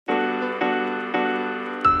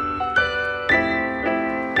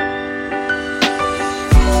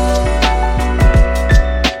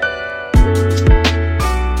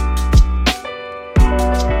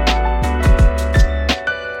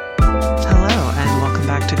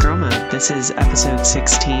back to Girl Mode. This is episode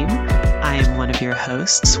 16. I am one of your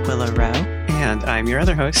hosts, Willow Rowe. And I'm your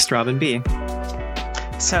other host, Robin B.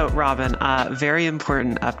 So, Robin, very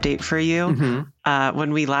important update for you. Mm-hmm.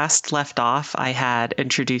 When we last left off, I had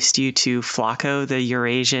introduced you to Flacco, the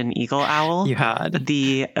Eurasian eagle owl. You had.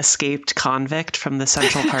 The escaped convict from the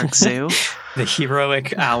Central Park Zoo. The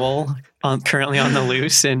heroic owl currently on the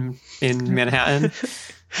loose in Manhattan.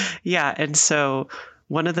 Yeah, and so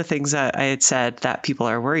one of the things that I had said that people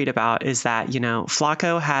are worried about is that, you know,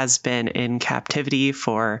 Flacco has been in captivity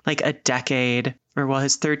for like a decade, or well,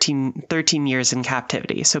 his 13 years in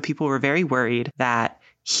captivity. So people were very worried that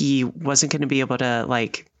he wasn't going to be able to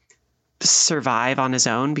like survive on his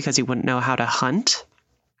own because he wouldn't know how to hunt.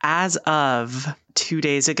 As of 2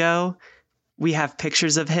 days ago, we have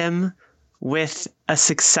pictures of him with a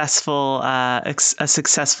successful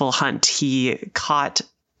hunt. He caught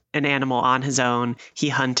an animal on his own. He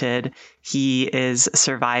hunted. He is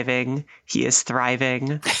surviving. He is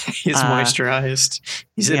thriving. He's moisturized.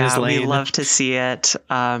 He's in his lane. We love to see it.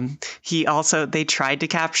 They tried to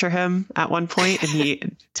capture him at one point and he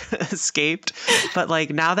escaped. But like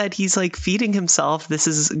now that he's like feeding himself, this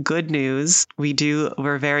is good news.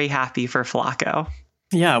 We're very happy for Flacco.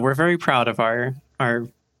 Yeah, we're very proud of our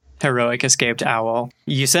heroic escaped owl.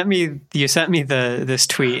 You sent me this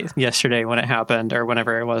tweet yesterday when it happened, or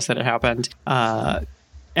whenever it was that it happened, and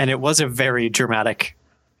it was a very dramatic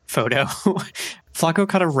photo. Flacco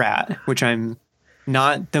caught a rat, which I'm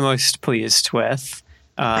not the most pleased with,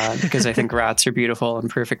 because I think rats are beautiful and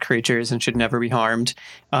perfect creatures and should never be harmed.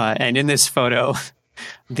 And in this photo,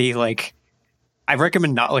 I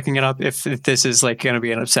recommend not looking it up if this is like going to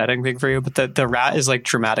be an upsetting thing for you, but the rat is like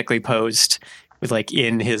dramatically posed with like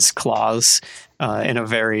in his claws in a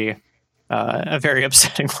very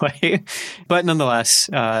upsetting way. But nonetheless,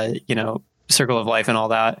 circle of life and all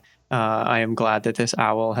that. I am glad that this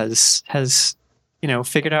owl has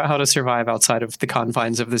figured out how to survive outside of the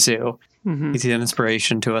confines of the zoo. Mm-hmm. He's an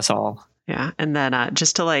inspiration to us all. Yeah. And then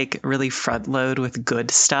just to like really front load with good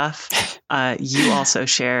stuff, you also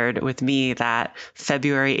shared with me that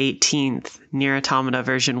February 18th, Nier Automata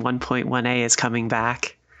version 1.1a is coming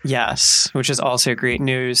back. Yes, which is also great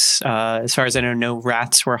news. As far as I know, no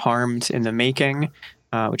rats were harmed in the making,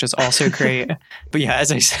 which is also great. But yeah,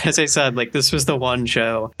 as I said, like this was the one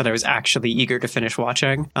show that I was actually eager to finish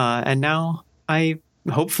watching. And now I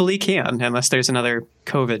hopefully can, unless there's another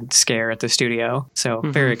COVID scare at the studio. So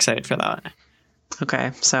very excited for that. Okay,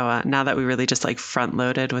 so now that we really just like front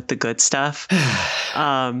loaded with the good stuff,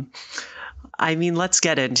 let's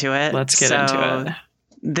get into it. Let's get into it.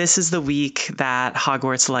 This is the week that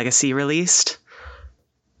Hogwarts Legacy released.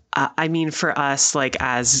 For us, like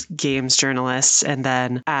as games journalists and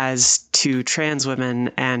then as two trans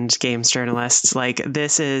women and games journalists, like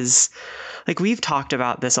this is like we've talked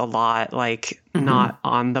about this a lot, like not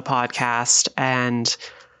on the podcast. And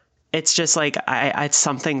it's just like it's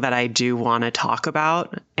something that I do want to talk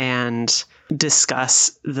about and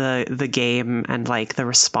discuss the game and like the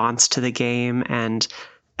response to the game and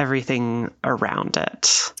everything around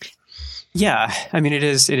it. Yeah, it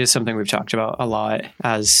is something we've talked about a lot,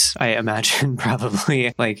 as I imagine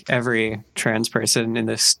probably like every trans person in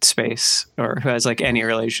this space or who has like any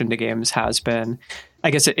relation to games has been. I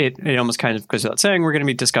guess it almost kind of goes without saying we're going to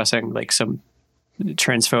be discussing like some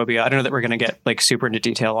transphobia. I don't know that we're going to get like super into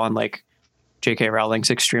detail on like J.K. Rowling's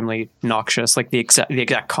extremely noxious, like the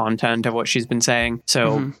exact content of what she's been saying.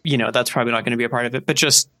 So, that's probably not going to be a part of it, but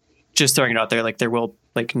just throwing it out there, like there will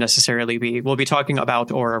like we'll be talking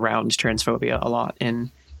about or around transphobia a lot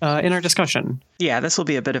in our discussion. Yeah, this will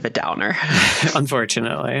be a bit of a downer.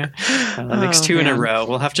 Unfortunately. Next two in a row.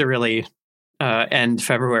 We'll have to really end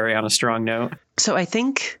February on a strong note. So I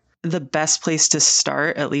think the best place to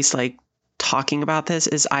start, at least like talking about this,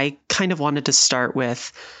 is I kind of wanted to start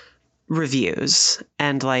with reviews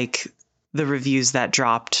and like the reviews that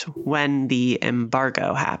dropped when the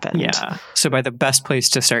embargo happened. Yeah. So by the best place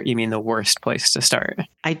to start, you mean the worst place to start?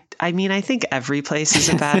 I think every place is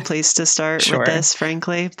a bad place to start with this,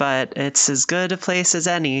 frankly, but it's as good a place as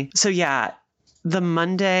any. So yeah, the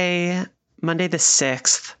Monday the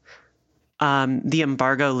 6th, the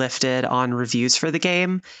embargo lifted on reviews for the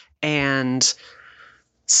game, and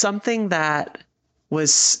something that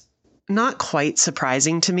was not quite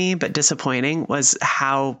surprising to me, but disappointing was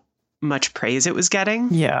how much praise it was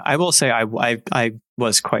getting. Yeah, I will say I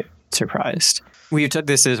was quite surprised.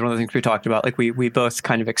 This is one of the things we talked about. Like we both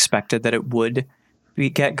kind of expected that it would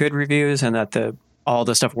get good reviews and that all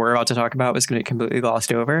the stuff we're about to talk about was going to be completely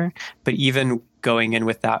glossed over. But even going in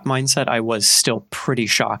with that mindset, I was still pretty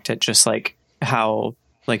shocked at just like how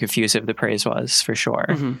like effusive the praise was, for sure.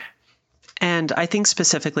 And I think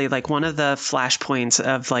specifically, like, one of the flashpoints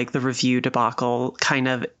of like the review debacle kind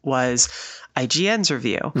of was IGN's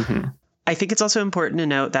review. Mm-hmm. I think it's also important to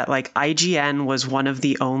note that like IGN was one of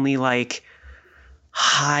the only like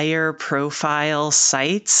higher profile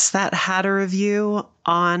sites that had a review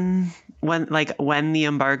on when the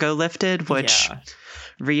embargo lifted, which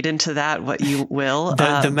read into that what you will.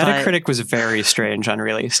 The Metacritic was very strange on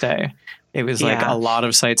release day. It was like a lot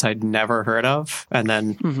of sites I'd never heard of, and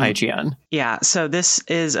then IGN. Yeah, so this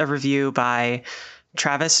is a review by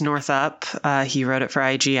Travis Northup. He wrote it for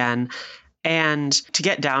IGN. And to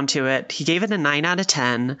get down to it, he gave it a 9 out of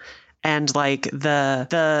 10. And like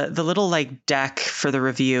the little like deck for the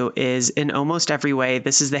review is, in almost every way,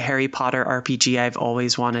 this is the Harry Potter RPG I've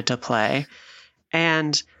always wanted to play.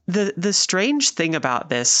 And the strange thing about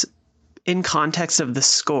this, in context of the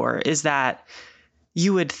score, is that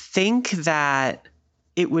you would think that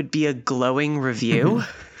it would be a glowing review.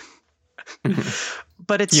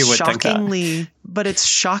 But it's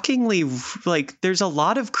shockingly like there's a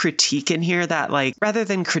lot of critique in here that, like, rather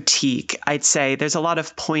than critique, I'd say there's a lot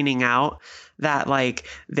of pointing out that like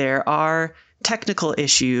there are technical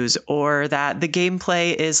issues, or that the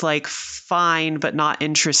gameplay is like fine but not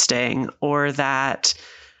interesting, or that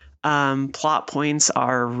plot points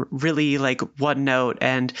are really like one note.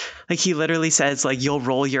 And like he literally says like you'll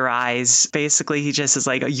roll your eyes. Basically he just is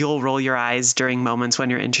like you'll roll your eyes during moments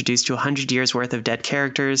when you're introduced to 100 years worth of dead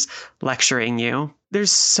characters lecturing you.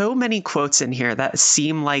 There's so many quotes in here that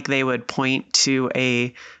seem like they would point to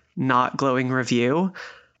a not glowing review,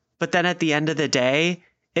 but then at the end of the day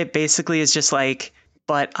it basically is just like,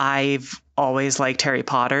 but I've always liked Harry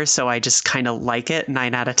Potter, so I just kind of like it.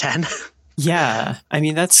 9 out of 10. Yeah. I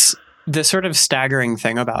mean, that's the sort of staggering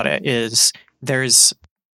thing about it is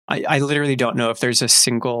I literally don't know if there's a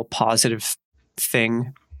single positive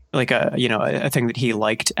thing, like a thing that he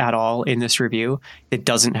liked at all in this review that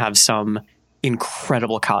doesn't have some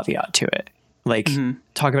incredible caveat to it. Like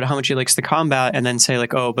talk about how much he likes the combat and then say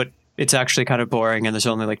like, oh, but it's actually kind of boring and there's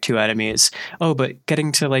only like 2 enemies. Oh, but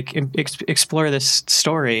getting to like explore this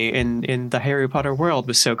story in the Harry Potter world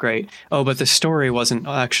was so great. Oh, but the story wasn't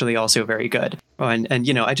actually also very good. Oh, and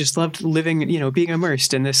I just loved living, being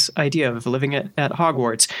immersed in this idea of living at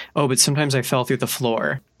Hogwarts. Oh, but sometimes I fell through the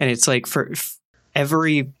floor. And it's like for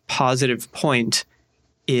every positive point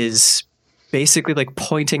is basically like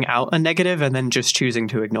pointing out a negative and then just choosing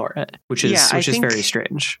to ignore it, which is very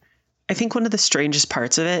strange. I think one of the strangest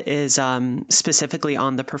parts of it is specifically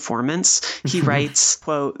on the performance. He writes,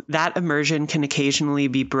 quote, "That immersion can occasionally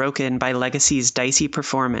be broken by Legacy's dicey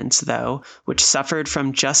performance, though, which suffered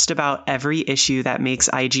from just about every issue that makes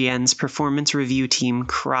IGN's performance review team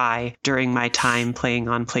cry during my time playing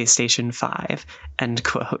on PlayStation 5, end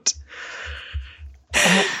quote.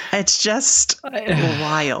 It's just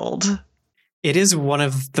wild. It is one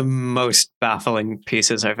of the most baffling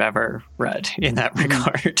pieces I've ever read in that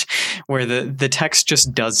regard, where the text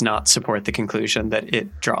just does not support the conclusion that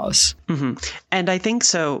it draws. And I think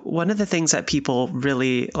so. One of the things that people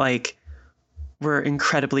really were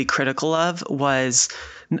incredibly critical of was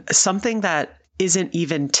something that isn't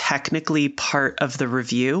even technically part of the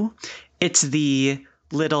review. It's the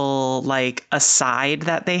little aside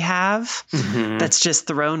that they have that's just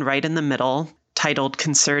thrown right in the middle, titled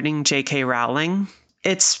 "Concerning J.K. Rowling."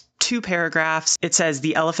 It's 2 paragraphs. It says,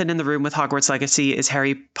 "The elephant in the room with Hogwarts Legacy is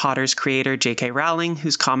Harry Potter's creator, J.K. Rowling,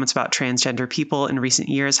 whose comments about transgender people in recent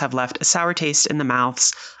years have left a sour taste in the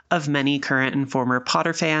mouths of many current and former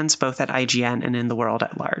Potter fans, both at IGN and in the world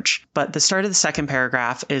at large." But the start of the second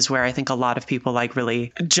paragraph is where I think a lot of people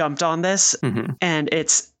really jumped on this. And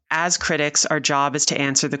it's, "As critics, our job is to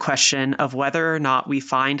answer the question of whether or not we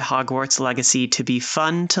find Hogwarts Legacy to be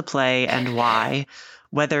fun to play and why.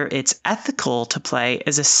 Whether it's ethical to play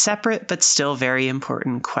is a separate but still very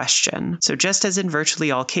important question. So just as in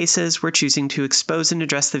virtually all cases, we're choosing to expose and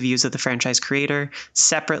address the views of the franchise creator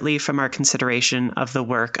separately from our consideration of the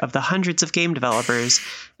work of the hundreds of game developers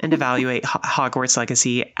and evaluate Hogwarts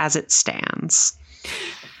Legacy as it stands."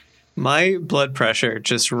 My blood pressure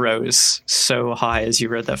just rose so high as you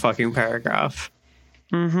read that fucking paragraph.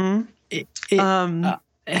 What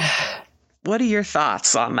are your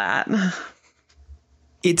thoughts on that?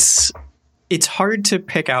 It's hard to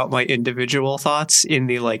pick out my individual thoughts in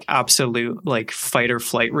the absolute fight or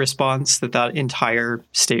flight response that entire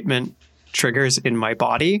statement triggers in my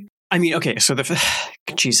body. I mean, okay, so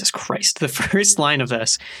Jesus Christ, the first line of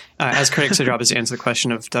this, as critics, their job is to answer the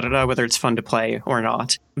question of whether it's fun to play or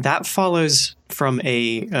not. That follows from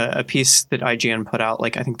a piece that IGN put out,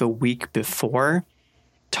 I think the week before,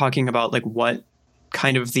 talking about what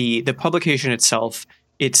kind of the publication itself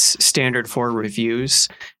its standard for reviews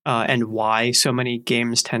and why so many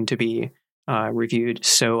games tend to be reviewed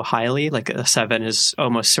so highly. Like a 7 is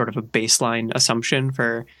almost sort of a baseline assumption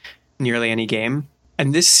for nearly any game.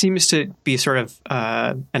 And this seems to be sort of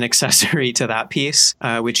an accessory to that piece,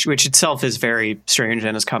 which itself is very strange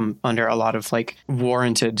and has come under a lot of like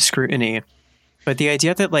warranted scrutiny. But the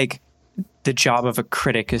idea that like the job of a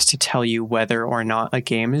critic is to tell you whether or not a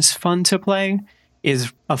game is fun to play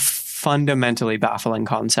is a fundamentally baffling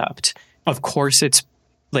concept. Of course, it's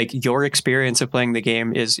like your experience of playing the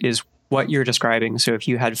game is what you're describing. So if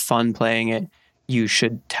you had fun playing it, you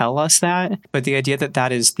should tell us that. But the idea that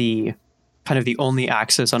that is the kind of the only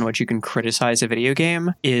axis on which you can criticize a video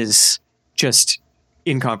game is just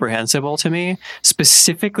incomprehensible to me,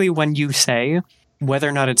 specifically when you say whether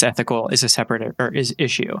or not it's ethical is a separate or is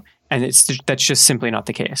issue. And that's just simply not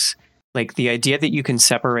the case. Like the idea that you can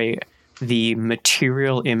separate the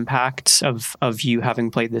material impacts of you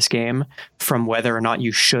having played this game from whether or not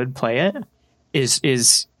you should play it is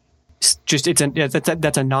just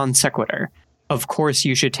that's a non sequitur. Of course,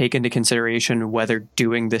 you should take into consideration whether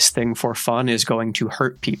doing this thing for fun is going to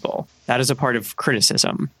hurt people. That is a part of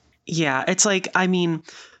criticism. Yeah, it's like, I mean,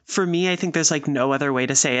 for me, I think there's like no other way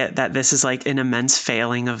to say it that this is like an immense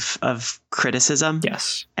failing of criticism.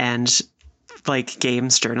 Yes. And like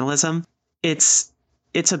games journalism. It's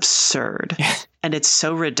absurd. And it's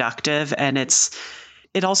so reductive, and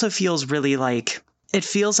it also feels really like, it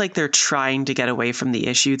feels like they're trying to get away from the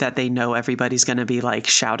issue that they know everybody's going to be like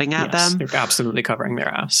shouting at them. They're absolutely covering their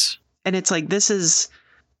ass. And it's like, this is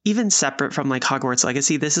even separate from like Hogwarts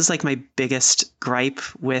Legacy. This is like my biggest gripe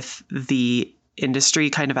with the industry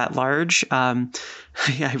kind of at large.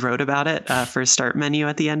 I wrote about it for Start Menu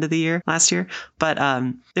at the end of the year last year. But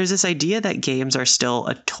there's this idea that games are still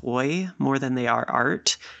a toy more than they are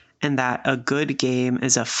art, and that a good game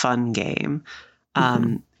is a fun game.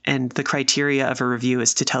 And the criteria of a review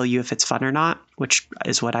is to tell you if it's fun or not, which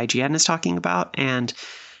is what IGN is talking about. And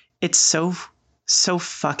it's so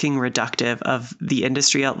fucking reductive of the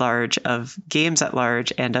industry at large, of games at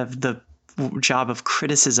large, and of the job of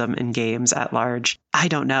criticism in games at large. I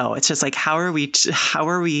don't know. It's just like, how are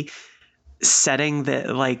we setting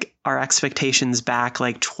the like our expectations back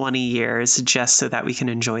like 20 years just so that we can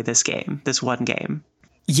enjoy this one game?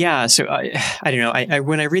 Yeah, so I don't know. I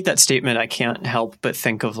when I read that statement, I can't help but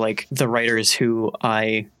think of like the writers who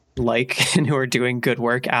I like and who are doing good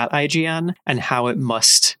work at IGN, and how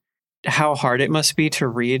hard it must be to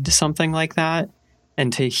read something like that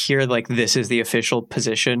and to hear like this is the official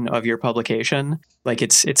position of your publication. Like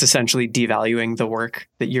it's essentially devaluing the work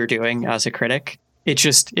that you're doing as a critic. It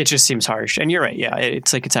just seems harsh. And you're right. Yeah,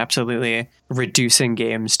 it's like it's absolutely reducing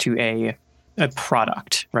games to a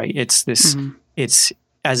product, right? It's this. It's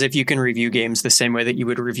as if you can review games the same way that you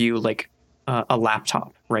would review like a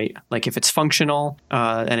laptop, right? Like if it's functional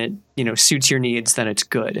and it suits your needs, then it's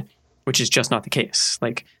good, which is just not the case.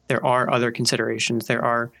 Like there are other considerations.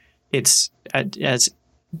 It's as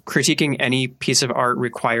critiquing any piece of art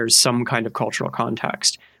requires some kind of cultural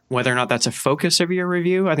context. Whether or not that's a focus of your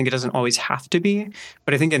review, I think it doesn't always have to be.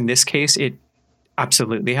 But I think in this case, it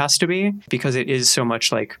absolutely has to be, because it is so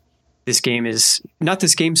much like this game is not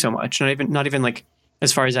this game so much, not even like,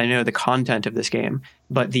 as far as I know, the content of this game,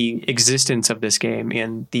 but the existence of this game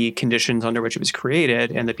and the conditions under which it was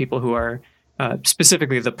created and the people who are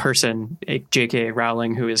specifically the person, J.K.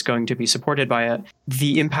 Rowling, who is going to be supported by it.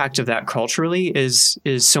 The impact of that culturally is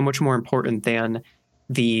so much more important than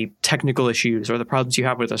the technical issues or the problems you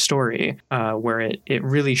have with a story, where it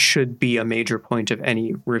really should be a major point of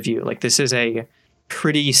any review. Like this is a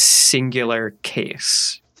pretty singular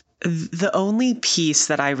case. The only piece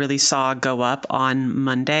that I really saw go up on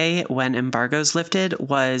Monday when embargoes lifted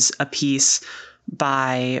was a piece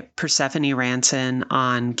by Persephone Ranson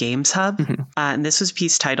on Games Hub. And this was a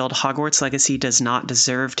piece titled "Hogwarts Legacy Does Not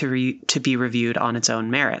Deserve to Be Reviewed on Its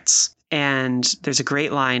Own Merits." And there's a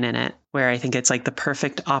great line in it where I think it's like the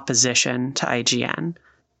perfect opposition to IGN.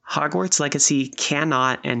 Hogwarts Legacy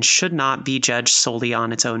cannot and should not be judged solely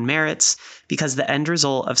on its own merits, because the end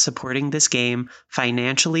result of supporting this game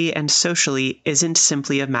financially and socially isn't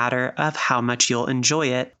simply a matter of how much you'll enjoy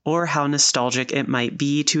it or how nostalgic it might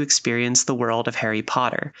be to experience the world of Harry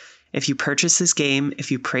Potter. If you purchase this game,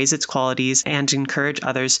 if you praise its qualities and encourage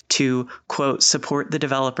others to, quote, support the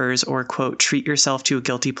developers or, quote, treat yourself to a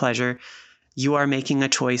guilty pleasure, you are making a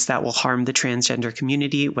choice that will harm the transgender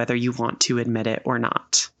community, whether you want to admit it or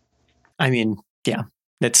not. I mean, yeah,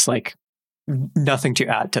 it's like nothing to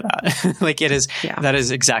add to that. Like it is, That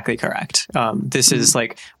is exactly correct. This is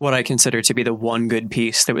like what I consider to be the one good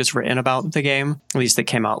piece that was written about the game, at least that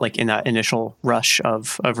came out like in that initial rush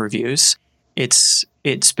of reviews. It's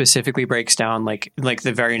it specifically breaks down like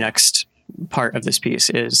the very next part of this piece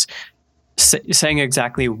is saying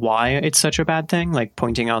exactly why it's such a bad thing, like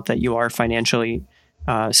pointing out that you are financially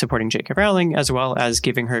supporting J.K. Rowling, as well as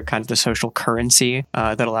giving her kind of the social currency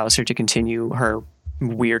that allows her to continue her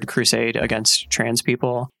weird crusade against trans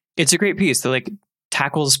people. It's a great piece that like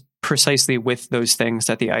tackles precisely with those things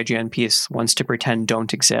that the IGN piece wants to pretend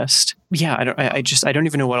don't exist. Yeah, I don't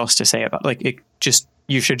even know what else to say about like it. Just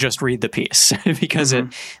you should just read the piece because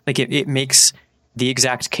it makes the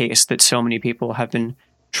exact case that so many people have been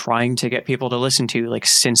trying to get people to listen to like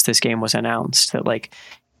since this game was announced, that like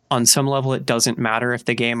on some level it doesn't matter if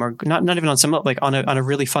the game, or not even on some like on a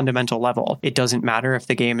really fundamental level, it doesn't matter if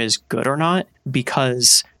the game is good or not,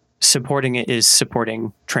 because supporting it is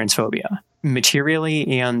supporting transphobia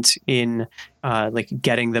materially and in like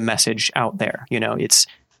getting the message out there. You know,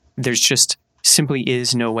 there's just simply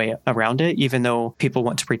is no way around it, even though people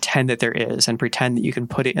want to pretend that there is and pretend that you can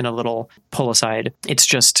put it in a little pull aside.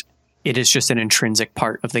 It is just an intrinsic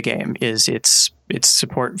part of the game, is its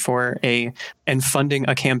support for and funding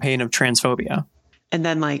a campaign of transphobia. And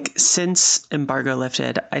then like since embargo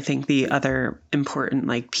lifted, I think the other important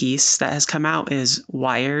like piece that has come out is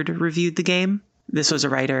Wired reviewed the game. This was a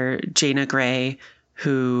writer, Jana Gray,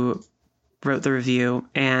 who wrote the review,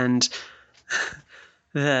 and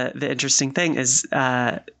the interesting thing is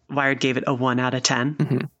Wired gave it a 1 out of 10.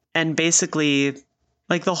 Mm-hmm. And basically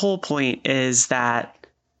like the whole point is that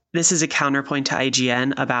this is a counterpoint to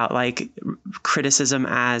IGN about like criticism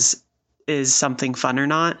as is something fun or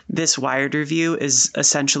not. This Wired review is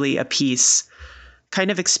essentially a piece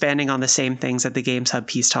kind of expanding on the same things that the Games Hub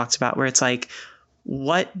piece talks about, where it's like,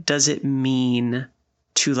 what does it mean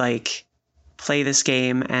to like play this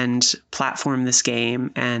game and platform this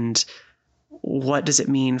game? And what does it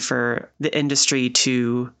mean for the industry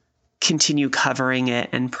to continue covering it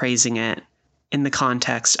and praising it in the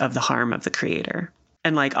context of the harm of the creator?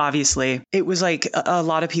 And like, obviously, it was like a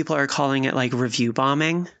lot of people are calling it like review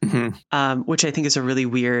bombing, which I think is a really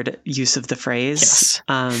weird use of the phrase.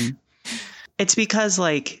 Yes. It's because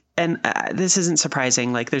like, and this isn't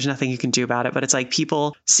surprising, like there's nothing you can do about it, but it's like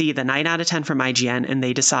people see the 9 out of 10 from IGN and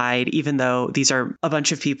they decide, even though these are a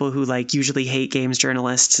bunch of people who like usually hate games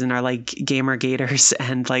journalists and are like gamer gators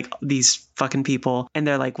and like these fucking people, and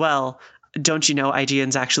they're like, well, don't you know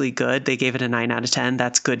IGN's actually good? They gave it a 9 out of 10.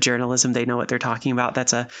 That's good journalism. They know what they're talking about.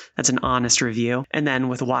 That's an honest review. And then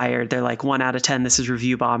with Wired, they're like 1 out of 10. This is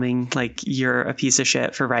review bombing. Like, you're a piece of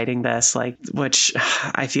shit for writing this. Like, which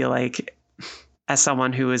I feel like, as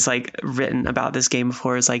someone who has like written about this game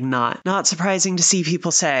before, is like not surprising to see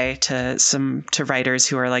people say to writers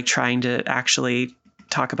who are like trying to actually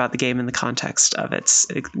talk about the game in the context of its,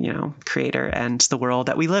 you know, creator and the world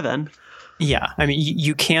that we live in. Yeah, I mean,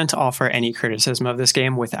 you can't offer any criticism of this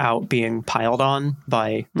game without being piled on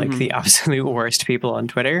by like the absolute worst people on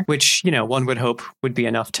Twitter, which, you know, one would hope would be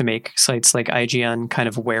enough to make sites like IGN kind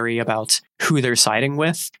of wary about who they're siding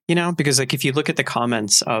with, you know, because like if you look at the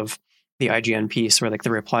comments of the IGN piece or like the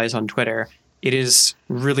replies on Twitter, it is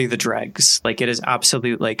really the dregs. Like it is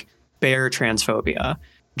absolute like bare transphobia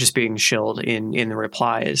just being shilled in the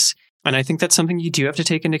replies. And I think that's something you do have to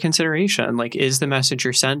take into consideration. Like, is the message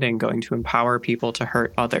you're sending going to empower people to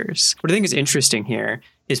hurt others? What I think is interesting here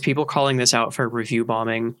is people calling this out for review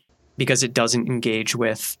bombing because it doesn't engage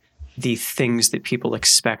with the things that people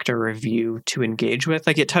expect a review to engage with.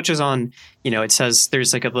 Like, it touches on, you know, it says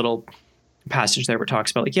there's like a little passage there where it talks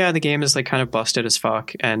about like, yeah, the game is like kind of busted as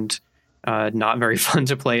fuck and not very fun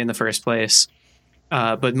to play in the first place.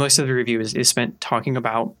 But most of the review is spent talking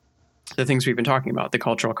about the things we've been talking about, the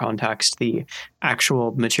cultural context, the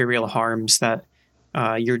actual material harms that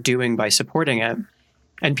you're doing by supporting it.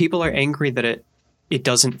 And people are angry that it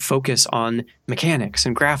doesn't focus on mechanics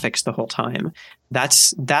and graphics the whole time. That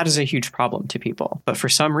is a huge problem to people. But for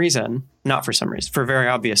very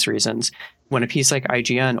obvious reasons, when a piece like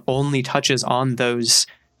IGN only touches on those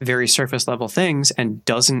very surface level things and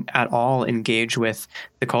doesn't at all engage with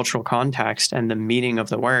the cultural context and the meaning of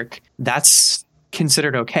the work, that's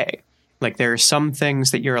considered okay. Like, there are some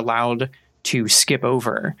things that you're allowed to skip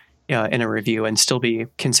over in a review and still be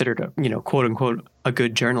considered, you know, quote unquote, a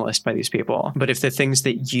good journalist by these people. But if the things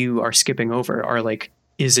that you are skipping over are like,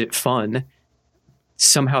 is it fun?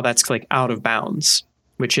 Somehow that's like out of bounds,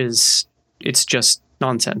 it's just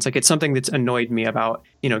nonsense. Like, it's something that's annoyed me about,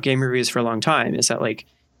 you know, game reviews for a long time, is that like,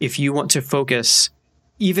 if you want to focus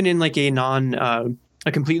even in like a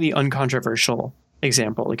completely uncontroversial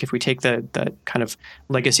example, like if we take the kind of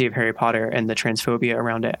legacy of Harry Potter and the transphobia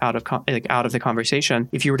around it out of the conversation,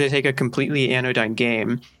 if you were to take a completely anodyne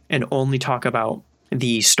game and only talk about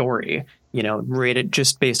the story, you know, rate it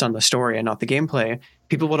just based on the story and not the gameplay,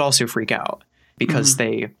 people would also freak out because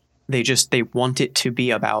they want it to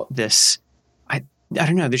be about this. I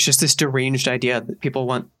don't know. There's just this deranged idea that people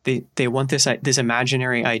want. They want this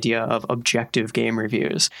imaginary idea of objective game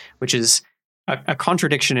reviews, which is a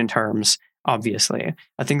contradiction in terms, obviously,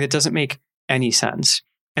 a thing that doesn't make any sense.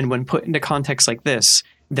 And when put into context like this,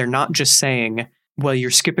 they're not just saying, well, you're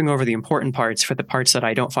skipping over the important parts for the parts that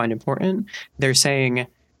I don't find important. They're saying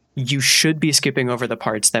you should be skipping over the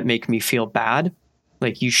parts that make me feel bad.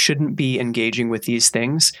 Like, you shouldn't be engaging with these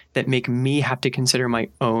things that make me have to consider my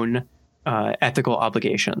own ethical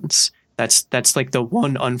obligations. That's like the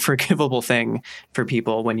one unforgivable thing for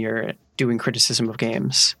people when you're doing criticism of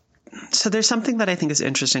games. So there's something that I think is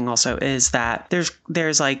interesting also, is that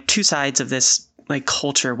there's like two sides of this like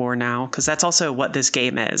culture war now, because that's also what this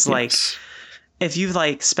game is. Yes. Like, if you've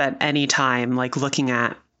like spent any time like looking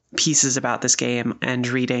at pieces about this game and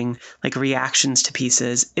reading like reactions to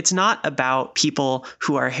pieces, it's not about people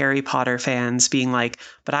who are Harry Potter fans being like,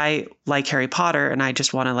 but I like Harry Potter and I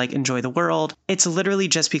just want to like enjoy the world. It's literally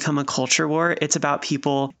just become a culture war. It's about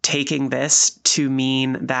people taking this to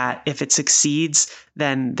mean that if it succeeds,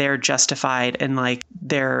 then they're justified in like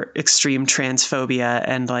their extreme transphobia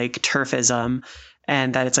and like turfism,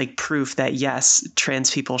 and that it's like proof that, yes,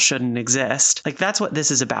 trans people shouldn't exist. Like, that's what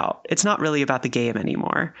this is about. It's not really about the game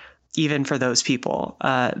anymore, even for those people.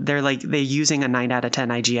 They're using a 9 out of 10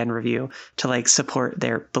 IGN review to like support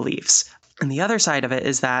their beliefs. And the other side of it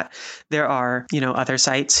is that there are, other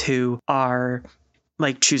sites who are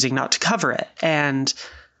like choosing not to cover it. And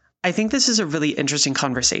I think this is a really interesting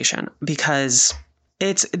conversation, because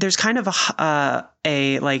there's kind of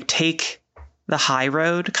a like take the high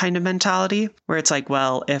road kind of mentality, where it's like,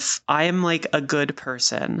 well, if I am like a good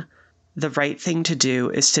person, the right thing to do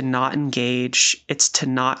is to not engage. It's to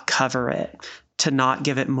not cover it, to not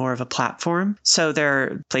give it more of a platform. So there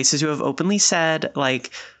are places who have openly said,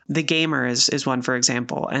 like, The Gamer is one, for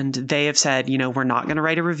example, and they have said, we're not going to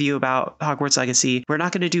write a review about Hogwarts Legacy. We're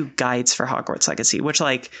not going to do guides for Hogwarts Legacy, which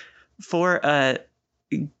like for a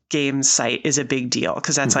game site is a big deal,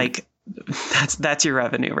 because that's like, that's your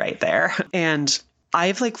revenue right there. And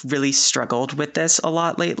I've like really struggled with this a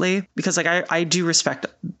lot lately, because like I do respect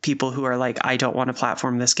people who are like, I don't want to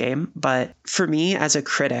platform this game. But for me, as a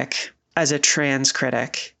critic, as a trans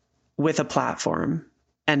critic with a platform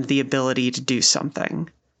and the ability to do something,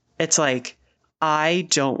 it's like, I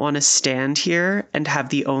don't want to stand here and have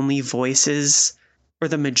the only voices, or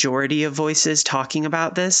the majority of voices talking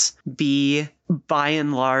about this, be by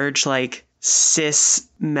and large like cis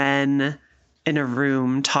men in a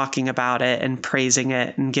room talking about it and praising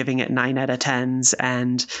it and giving it 9 out of 10s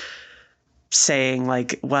and saying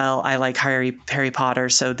like, well, I like Harry Potter,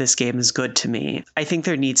 so this game is good to me. I think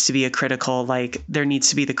there needs to be the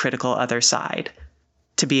critical other side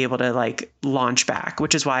to be able to like launch back,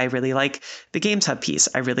 which is why I really like the Games Hub piece.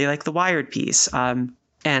 I really like the Wired piece. And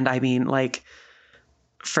I mean, like,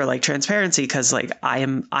 for like transparency, because like I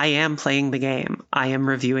am playing the game. I am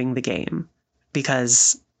reviewing the game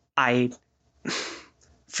because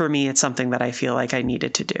for me, it's something that I feel like I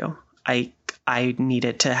needed to do. I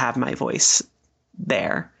needed to have my voice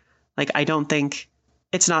there. Like,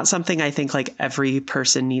 it's not something I think like every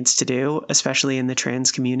person needs to do, especially in the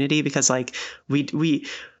trans community, because like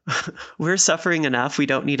we're suffering enough. We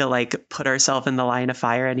don't need to like put ourselves in the line of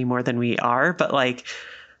fire any more than we are. But like,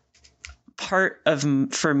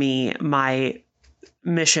 for me, my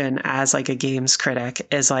mission as like a games critic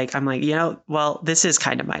is like, I'm like, well, this is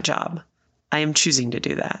kind of my job. I am choosing to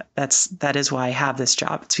do that. That is why I have this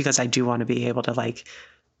job. It's because I do want to be able to like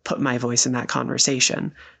put my voice in that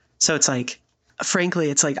conversation. So it's like, frankly,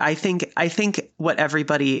 it's like, I think what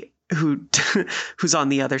everybody who's on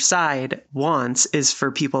the other side wants is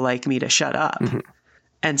for people like me to shut up. Mm-hmm.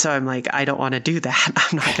 And so I'm like, I don't want to do that.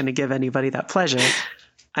 I'm not going to give anybody that pleasure.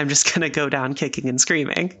 I'm just going to go down kicking and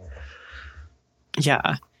screaming.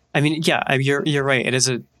 Yeah. I mean, yeah, you're right. It is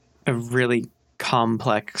a really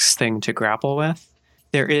complex thing to grapple with.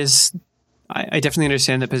 I definitely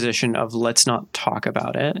understand the position of let's not talk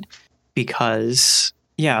about it, because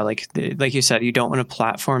yeah, like you said, you don't want to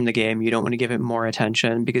platform the game. You don't want to give it more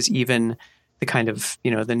attention, because even the kind of,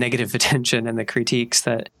 the negative attention and the critiques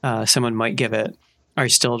that someone might give it are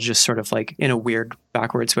still just sort of like, in a weird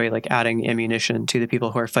backwards way, like adding ammunition to the people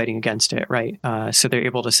who are fighting against it, right? So they're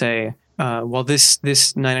able to say, well, this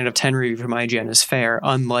 9 out of 10 review from IGN is fair,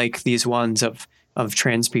 unlike these ones of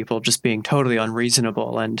trans people just being totally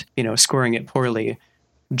unreasonable and, scoring it poorly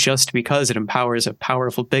just because it empowers a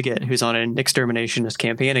powerful bigot who's on an exterminationist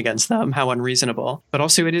campaign against them. How unreasonable. But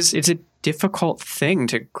also it's a difficult thing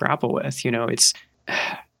to grapple with.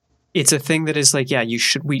 it's a thing that is like, yeah,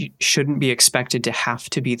 we shouldn't be expected to have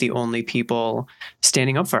to be the only people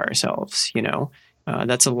standing up for ourselves, you know?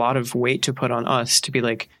 That's a lot of weight to put on us to be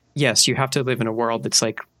like, yes, you have to live in a world that's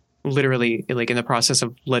like literally like in the process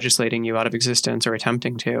of legislating you out of existence or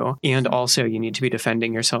attempting to. And also you need to be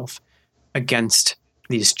defending yourself against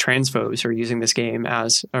these transphobes who are using this game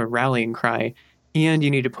as a rallying cry. And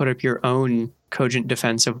you need to put up your own cogent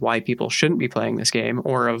defense of why people shouldn't be playing this game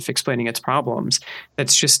or of explaining its problems.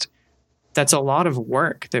 That's a lot of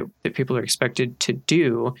work that people are expected to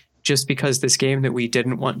do just because this game that we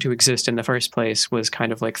didn't want to exist in the first place was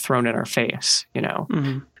kind of like thrown in our face, you know?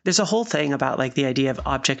 Mm-hmm. There's a whole thing about like the idea of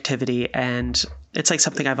objectivity, and it's like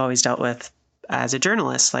something I've always dealt with as a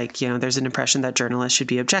journalist. Like, you know, there's an impression that journalists should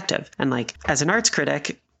be objective. And like, as an arts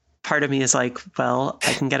critic, part of me is like, well,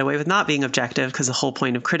 I can get away with not being objective because the whole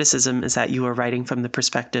point of criticism is that you are writing from the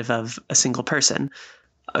perspective of a single person.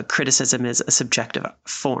 Criticism is a subjective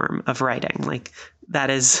form of writing. Like that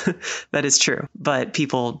is true, but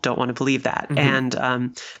people don't want to believe that. Mm-hmm.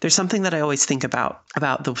 And there's something that I always think about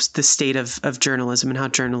the state of journalism and how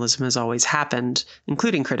journalism has always happened,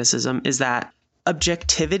 including criticism, is that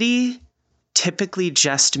objectivity typically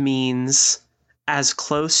just means as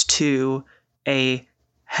close to a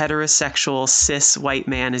heterosexual cis white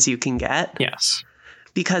man as you can get. Yes.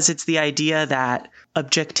 Because it's the idea that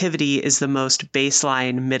objectivity is the most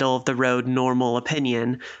baseline, middle of the road, normal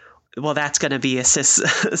opinion. Well, that's going to be a cis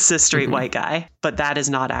straight mm-hmm. white guy, but that is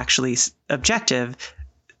not actually objective.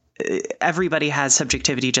 Everybody has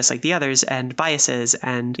subjectivity just like the others, and biases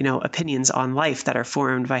and, you know, opinions on life that are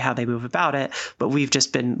formed by how they move about it. But we've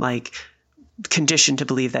just been like conditioned to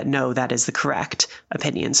believe that no, that is the correct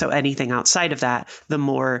opinion. So anything outside of that, the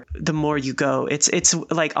more you go, it's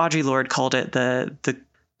like Audre Lorde called it the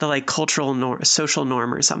like cultural norm, social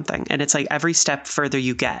norm or something. And it's like every step further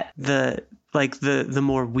you get, the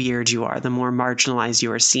more weird you are, the more marginalized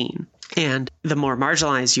you are seen. And the more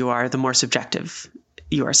marginalized you are, the more subjective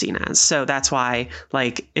you are seen as. So that's why,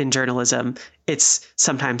 like in journalism, it's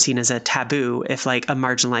sometimes seen as a taboo if like a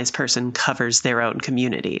marginalized person covers their own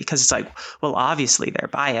community, because it's like, well, obviously they're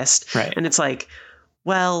biased. Right. And it's like,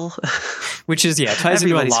 well, which is, ties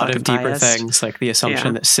into a lot of deeper biased. Things, like the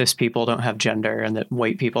assumption that cis people don't have gender and that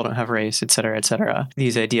white people don't have race, et cetera, et cetera.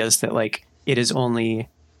 These ideas that like it is only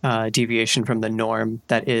deviation from the norm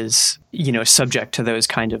that is, you know, subject to those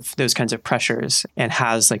kinds of pressures and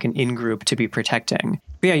has like an in-group to be protecting.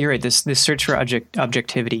 But yeah, you're right. This search for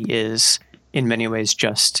objectivity is in many ways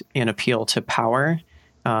just an appeal to power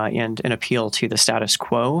and an appeal to the status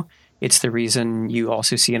quo. It's the reason you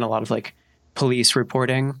also see in a lot of like police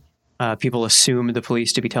reporting, people assume the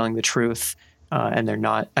police to be telling the truth, and they're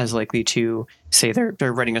not as likely to say they're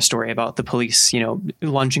writing a story about the police, you know,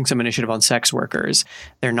 launching some initiative on sex workers.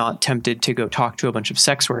 They're not tempted to go talk to a bunch of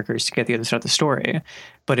sex workers to get the other side of the story.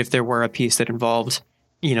 But if there were a piece that involved,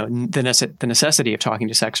 you know, the necessity of talking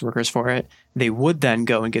to sex workers for it, they would then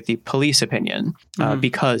go and get the police opinion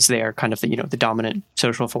because they are kind of the, you know, the dominant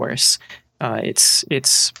social force. It's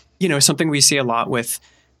you know, something we see a lot with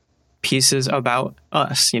pieces about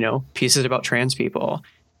us, you know, pieces about trans people.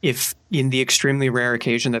 If in the extremely rare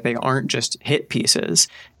occasion that they aren't just hit pieces,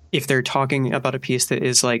 if they're talking about a piece that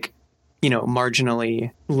is like, you know,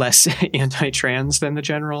 marginally less anti-trans than the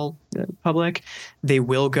general public, they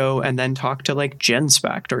will go and then talk to like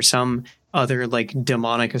GenSpect or some other like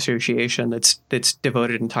demonic association that's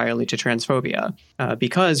devoted entirely to transphobia,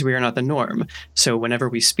 because we are not the norm. So whenever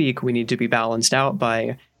we speak, we need to be balanced out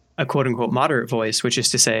by a quote unquote moderate voice, which is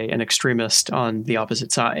to say an extremist on the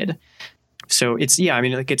opposite side. So it's, I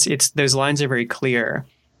mean, like it's those lines are very clear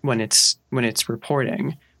when it's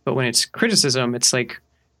reporting, but when it's criticism, it's like,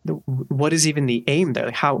 what is even the aim there?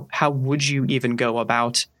 Like how would you even go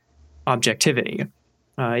about objectivity?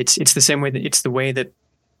 It's the same way that it's the way that,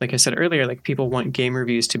 like I said earlier, like people want game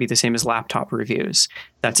reviews to be the same as laptop reviews.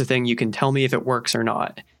 That's a thing you can tell me if it works or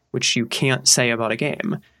not, which you can't say about a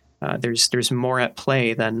game. There's more at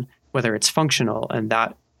play than whether it's functional, and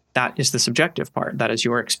that is the subjective part. That is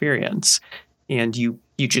your experience. And you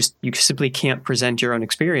simply can't present your own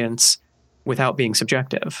experience without being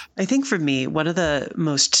subjective. I think for me, one of the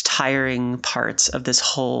most tiring parts of this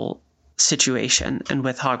whole situation and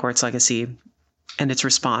with Hogwarts Legacy and its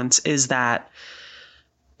response is that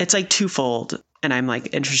it's like twofold. And I'm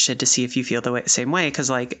like interested to see if you feel the same way. Cause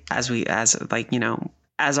like,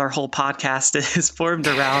 as our whole podcast is formed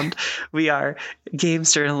around, we are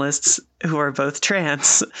games journalists who are both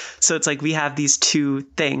trans. So it's like we have these two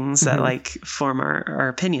things that like form our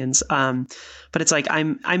opinions. But it's like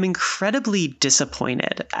I'm incredibly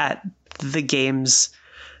disappointed at the games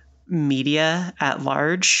media at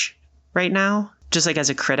large right now. just like as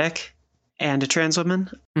a critic and a trans woman.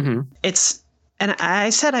 Mm-hmm. And I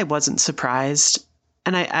said I wasn't surprised,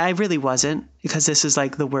 and I really wasn't, because this is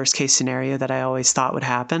like the worst case scenario that I always thought would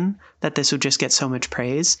happen, that this would just get so much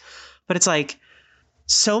praise. But it's like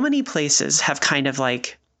so many places have kind of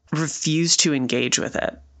like refused to engage with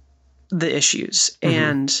it, the issues. Mm-hmm.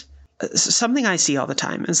 And something I see all the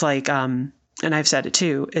time is like, and I've said it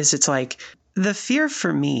too, is it's like the fear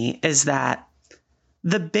for me is that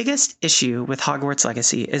the biggest issue with Hogwarts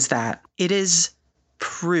Legacy is that it is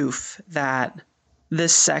proof that the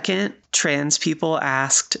second trans people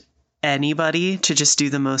asked anybody to just do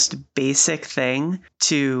the most basic thing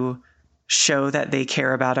to show that they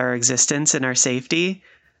care about our existence and our safety,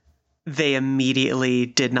 they immediately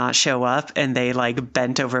did not show up, and they like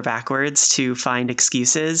bent over backwards to find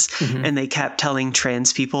excuses. Mm-hmm. And they kept telling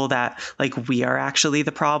trans people that like we are actually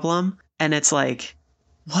the problem. And it's like,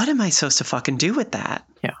 what am I supposed to fucking do with that?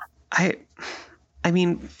 Yeah. I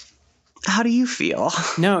mean, how do you feel?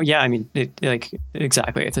 No, yeah, I mean, like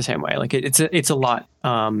exactly, it's the same way. Like it's a lot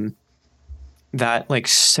that like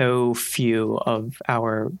so few of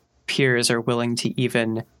our peers are willing to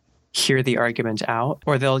even hear the argument out,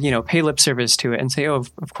 or they'll, pay lip service to it and say, oh,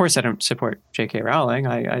 of course I don't support J.K. Rowling.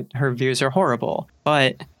 Her views are horrible.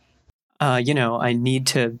 But, I need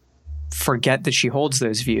to forget that she holds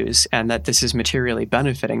those views and that this is materially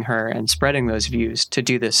benefiting her and spreading those views to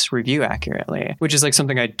do this review accurately, which is like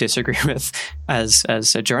something I disagree with as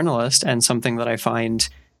a journalist, and something that I find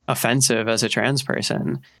offensive as a trans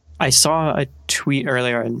person. I saw a tweet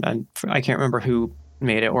earlier, and I can't remember who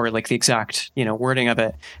made it or like the exact, wording of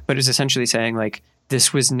it, but it was essentially saying like,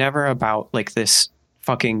 this was never about like this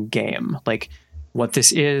fucking game. Like what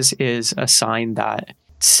this is a sign that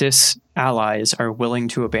cis allies are willing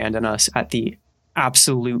to abandon us at the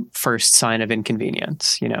absolute first sign of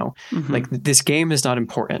inconvenience. Mm-hmm. Like this game is not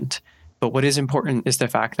important, but what is important is the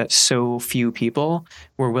fact that so few people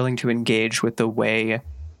were willing to engage with the way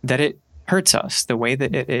that it hurts us, the way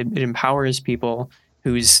that it empowers people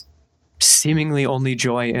whose seemingly only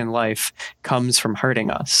joy in life comes from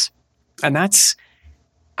hurting us. And that's,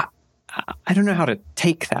 I don't know how to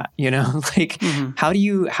take that, like, mm-hmm. how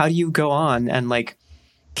do you go on and like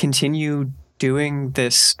continue doing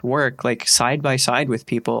this work like side by side with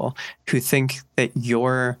people who think that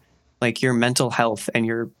your mental health and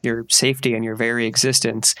your safety and your very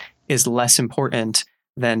existence is less important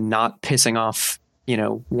than not pissing off,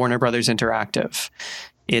 Warner Brothers Interactive.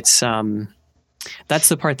 It's that's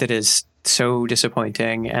the part that is so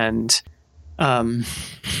disappointing. And I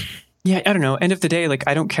don't know, end of the day, like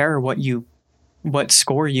I don't care what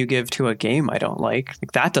score you give to a game I don't like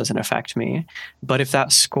that doesn't affect me. But if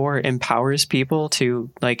that score empowers people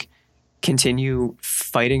to like continue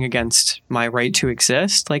fighting against my right to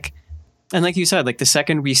exist, and like you said, like the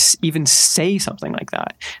second we even say something like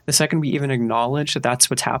that, the second we even acknowledge that that's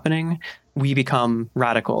what's happening, we become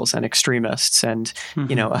radicals and extremists and,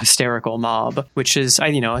 mm-hmm. A hysterical mob, which is,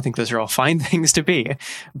 I think those are all fine things to be,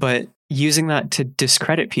 but using that to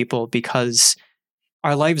discredit people because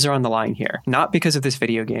our lives are on the line here, not because of this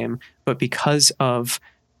video game, but because of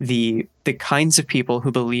the kinds of people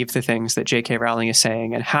who believe the things that J.K. Rowling is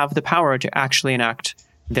saying and have the power to actually enact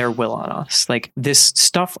their will on us. Like this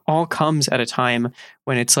stuff all comes at a time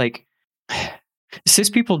when it's like cis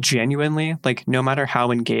people genuinely, like no matter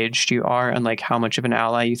how engaged you are and like how much of an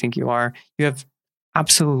ally you think you are, you have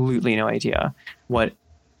absolutely no idea what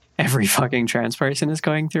every fucking trans person is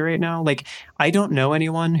going through right now. Like I don't know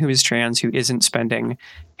anyone who is trans who hasn't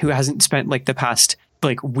spent like the past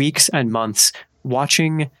like weeks and months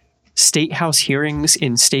watching state house hearings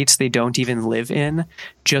in states they don't even live in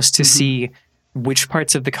just to mm-hmm. see which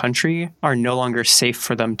parts of the country are no longer safe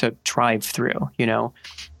for them to drive through,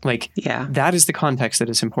 like, yeah, that is the context that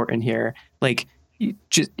is important here. Like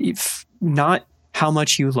just if not how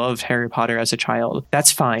much you loved Harry Potter as a child,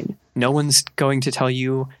 that's fine. No one's going to tell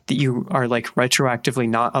you that you are like retroactively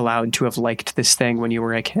not allowed to have liked this thing when you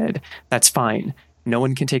were a kid. That's fine. No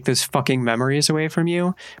one can take those fucking memories away from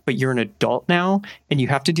you, but you're an adult now and you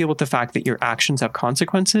have to deal with the fact that your actions have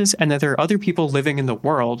consequences and that there are other people living in the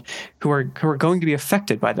world who are going to be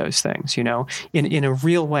affected by those things, in a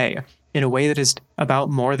real way, in a way that is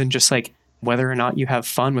about more than just like whether or not you have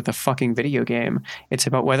fun with a fucking video game. It's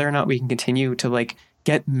about whether or not we can continue to like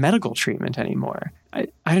get medical treatment anymore. I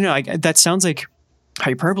don't know. That sounds like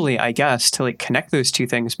hyperbole, I guess, to like connect those two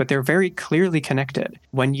things, but they're very clearly connected.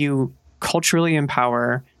 When you culturally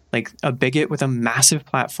empower like a bigot with a massive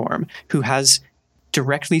platform who has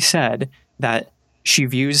directly said that she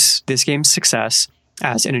views this game's success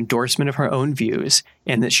as an endorsement of her own views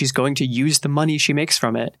and that she's going to use the money she makes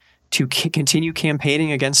from it to continue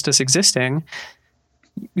campaigning against us existing,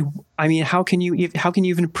 I mean, how can you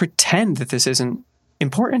even pretend that this isn't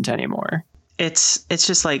important anymore? It's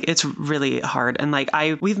just like, it's really hard. And like,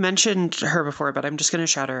 we've mentioned her before, but I'm just going to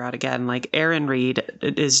shout her out again. Like, Erin Reed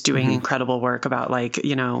is doing incredible work about, like,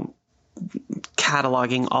 you know,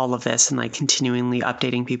 cataloging all of this and like continually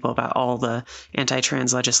updating people about all the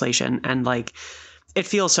anti-trans legislation. And like, it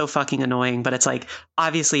feels so fucking annoying, but it's like,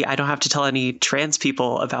 obviously I don't have to tell any trans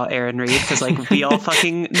people about Erin Reed because like we all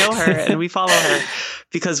fucking know her and we follow her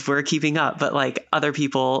because we're keeping up. But like, other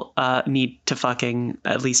people need to fucking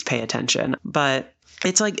at least pay attention. But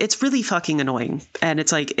it's like, it's really fucking annoying. And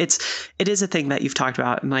it's like, it is a thing that you've talked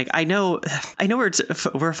about. And like, I know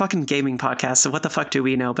we're a fucking gaming podcast, so what the fuck do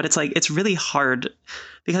we know? But it's like, it's really hard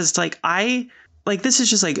because it's like, this is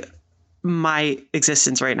just like my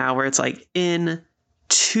existence right now, where it's like, in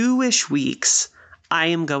 2-ish weeks, I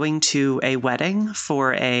am going to a wedding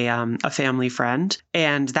for a family friend,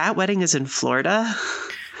 and that wedding is in Florida.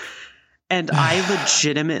 And I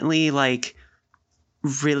legitimately like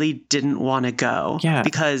really didn't want to go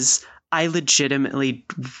because I legitimately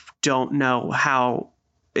don't know how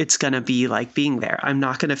it's going to be like being there. I'm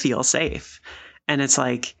not going to feel safe. And it's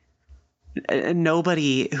like,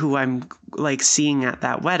 nobody who I'm like seeing at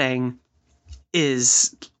that wedding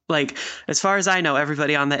is like, as far as I know,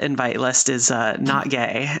 everybody on the invite list is not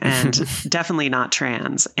gay and definitely not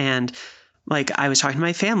trans. And like, I was talking to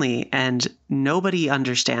my family and nobody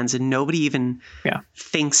understands and nobody even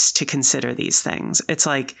thinks to consider these things. It's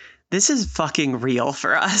like, this is fucking real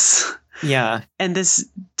for us. Yeah. And this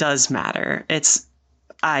does matter.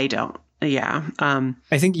 I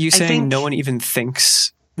think you saying no one even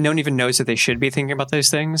knows that they should be thinking about those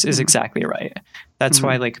things is exactly right. That's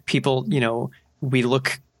why like people, you know, we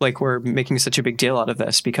look like we're making such a big deal out of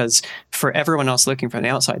this, because for everyone else looking from the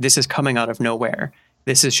outside, this is coming out of nowhere.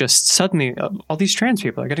 This is just suddenly all these trans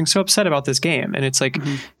people are getting so upset about this game. And it's like,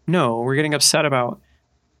 no, we're getting upset about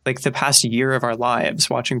like the past year of our lives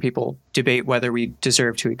watching people debate whether we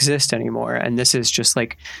deserve to exist anymore. And this is just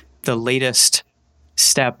like the latest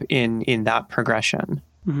step in that progression.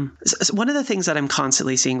 So one of the things that I'm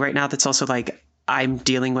constantly seeing right now that's also like I'm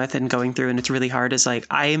dealing with and going through, and it's really hard, is like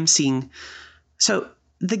I am seeing, so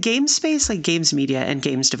the game space, like games media and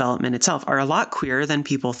games development itself, are a lot queerer than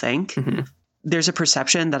people think. There's a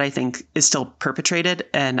perception that I think is still perpetrated,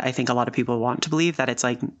 and I think a lot of people want to believe that it's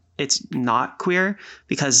like, it's not queer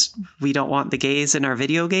because we don't want the gays in our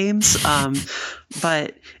video games.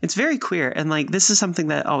 But it's very queer. And like, this is something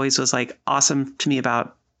that always was like awesome to me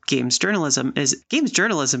about games journalism is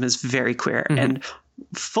very queer and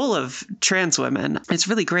full of trans women. It's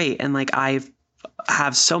really great. And like, I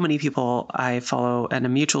have so many people I follow and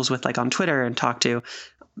am mutuals with, like on Twitter, and talk to,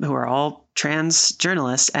 who are all trans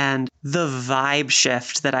journalists, and the vibe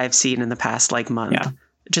shift that I've seen in the past like month,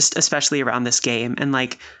 just especially around this game. And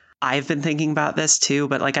like, I've been thinking about this too,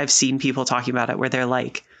 but like, I've seen people talking about it where they're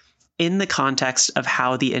like, in the context of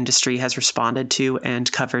how the industry has responded to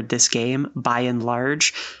and covered this game by and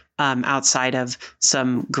large, outside of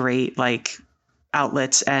some great like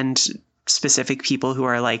outlets and specific people who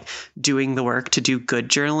are like doing the work to do good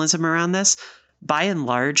journalism around this, by and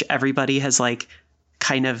large, everybody has like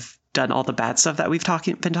kind of done all the bad stuff that we've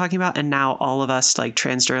been talking about. And now all of us like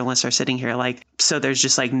trans journalists are sitting here like, so there's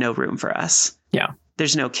just like no room for us. Yeah.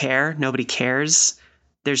 There's no care. Nobody cares.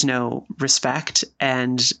 There's no respect.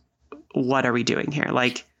 And what are we doing here?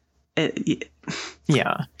 Like, I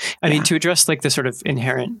mean, to address like the sort of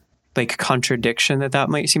inherent like contradiction that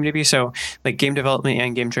might seem to be. So like game development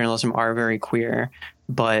and game journalism are very queer,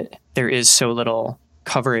 but there is so little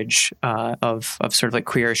coverage of sort of like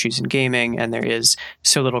queer issues in gaming, and there is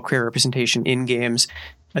so little queer representation in games.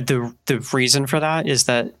 The reason for that is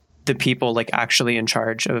that the people like actually in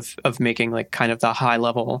charge of making like kind of the high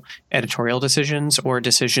level editorial decisions or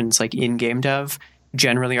decisions like in game dev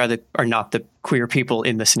generally are not the queer people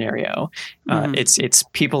in the scenario. It's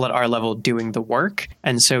people at our level doing the work.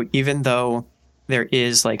 And so even though there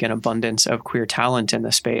is like an abundance of queer talent in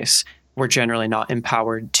the space, we're generally not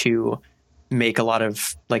empowered to make a lot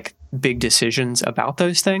of like big decisions about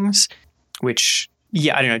those things, which,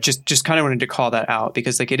 I don't know, just kind of wanted to call that out,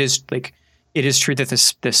 because like it is true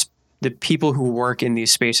that the people who work in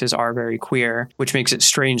these spaces are very queer, which makes it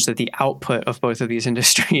strange that the output of both of these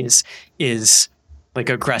industries is like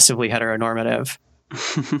aggressively heteronormative.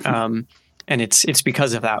 And it's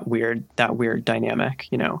because of that weird dynamic,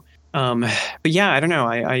 you know? But yeah, I don't know.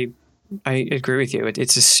 I agree with you.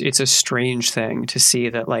 It's a strange thing to see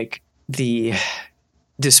that like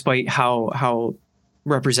despite how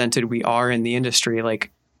represented we are in the industry,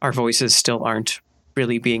 like our voices still aren't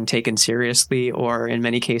really being taken seriously or in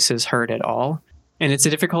many cases heard at all. And it's a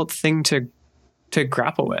difficult thing to to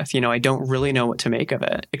grapple with. I don't really know what to make of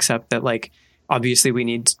it, except that like obviously we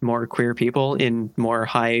need more queer people in more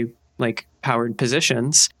high like powered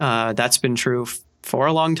positions. That's been true for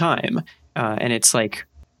a long time, and it's like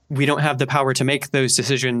we don't have the power to make those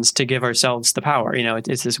decisions to give ourselves the power.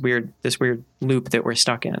 It's this weird loop that we're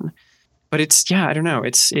stuck in. But I don't know.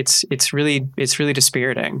 It's really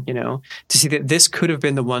dispiriting, to see that this could have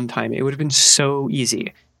been the one time. It would have been so easy.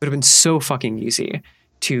 It would have been so fucking easy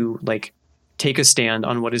to like take a stand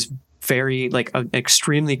on what is very like an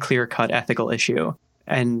extremely clear cut ethical issue.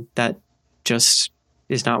 And that just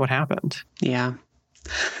is not what happened. Yeah.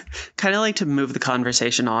 Kind of like to move the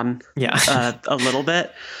conversation on a little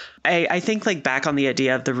bit. I think like back on the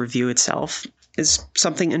idea of the review itself is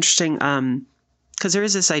something interesting. Because there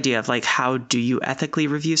is this idea of like, how do you ethically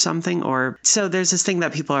review something? Or so there's this thing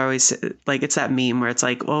that people are always like, it's that meme where it's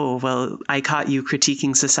like, oh, well, I caught you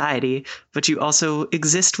critiquing society, but you also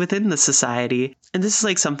exist within the society. And this is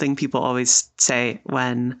like something people always say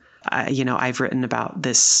when, I've written about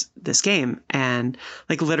this game, and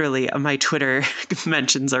like literally my Twitter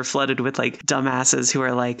mentions are flooded with like dumbasses who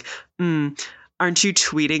are like, aren't you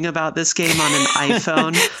tweeting about this game on an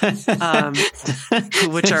iPhone?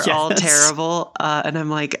 Which are all terrible. And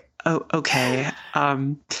I'm like, oh, okay.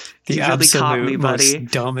 The you really caught me, buddy.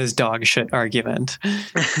 Most dumb as dog shit argument.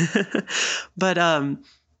 But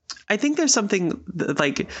I think there's something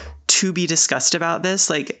like to be discussed about this,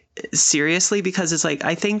 like seriously, because it's like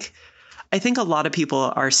I think a lot of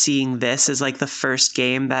people are seeing this as like the first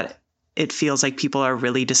game that it feels like people are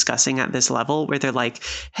really discussing at this level, where they're like,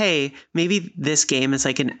 hey, maybe this game is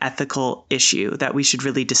like an ethical issue that we should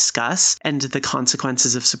really discuss and the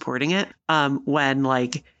consequences of supporting it. When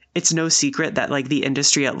like it's no secret that like the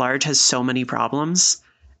industry at large has so many problems,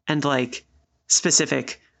 and like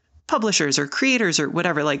specific publishers or creators or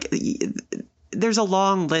whatever, like there's a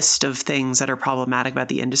long list of things that are problematic about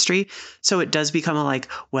the industry. So it does become a like,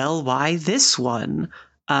 well, why this one?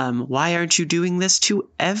 Why aren't you doing this to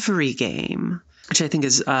every game? Which I think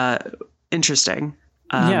is interesting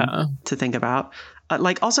to think about.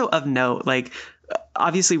 Like also of note, like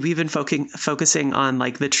obviously we've been focusing on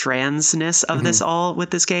like the transness of this all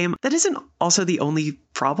with this game. That isn't also the only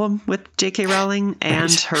problem with J.K. Rowling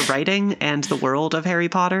and her writing and the world of Harry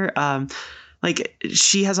Potter. Like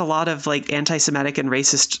she has a lot of like anti-Semitic and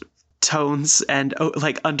racist tones and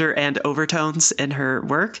like under and overtones in her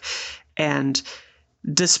work. And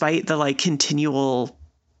despite the like continual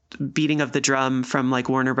beating of the drum from like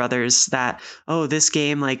Warner Brothers that, oh, this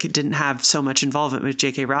game like didn't have so much involvement with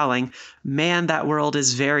J.K. Rowling, man, that world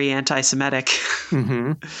is very anti-Semitic.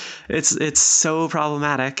 It's so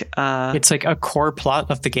problematic. It's like a core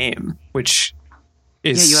plot of the game, which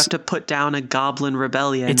is... you have to put down a goblin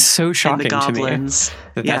rebellion. It's so shocking to me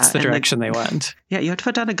that that's the direction they went. Yeah, you have to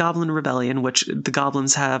put down a goblin rebellion, which the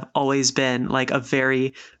goblins have always been like a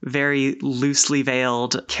very, very loosely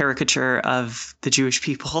veiled caricature of the Jewish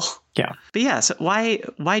people. Yeah. But yeah, so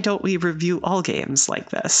why don't we review all games like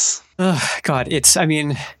this? God, I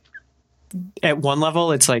mean, at one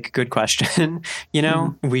level, it's like, good question.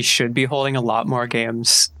 We should be holding a lot more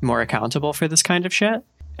games more accountable for this kind of shit.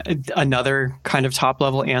 Another kind of top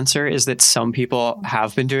level answer is that some people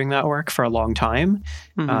have been doing that work for a long time.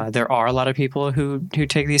 There are a lot of people who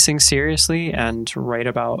take these things seriously and write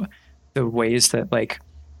about the ways that like,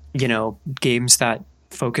 games that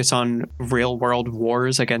focus on real world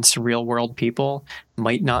wars against real world people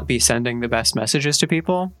might not be sending the best messages to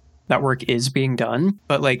people. That work is being done.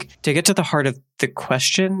 But like to get to the heart of the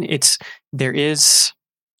question, there's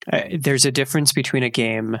a difference between a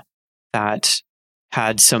game that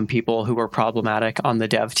had some people who were problematic on the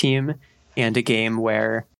dev team and a game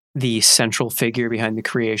where the central figure behind the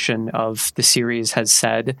creation of the series has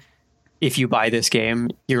said, if you buy this game,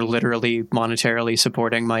 you're literally monetarily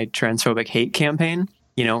supporting my transphobic hate campaign.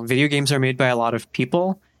 Video games are made by a lot of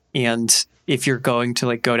people. And if you're going to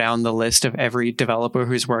like go down the list of every developer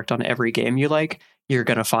who's worked on every game you like, you're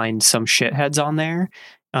going to find some shitheads on there.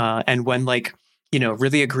 And when like,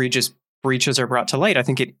 really egregious breaches are brought to light, I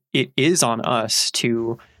think it is on us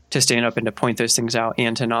to stand up and to point those things out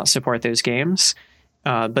and to not support those games.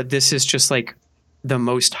 But this is just like the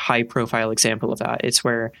most high profile example of that. It's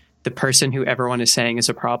where the person who everyone is saying is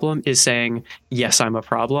a problem is saying, yes, I'm a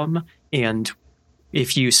problem. And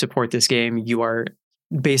if you support this game, you are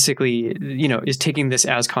basically, is taking this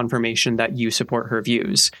as confirmation that you support her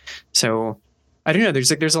views. So I don't know.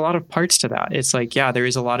 There's a lot of parts to that. It's like, yeah, there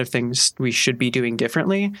is a lot of things we should be doing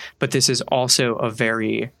differently, but this is also a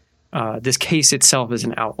very this case itself is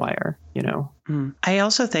an outlier, I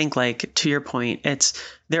also think, like, to your point,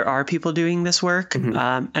 there are people doing this work. And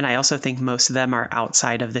I also think most of them are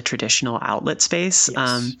outside of the traditional outlet space,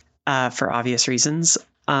 Yes. for obvious reasons.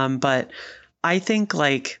 But I think,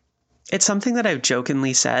 like, it's something that I've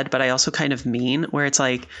jokingly said, but I also kind of mean, where it's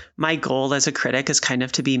like, my goal as a critic is kind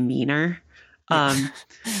of to be meaner.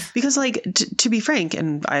 Because, like, to be frank,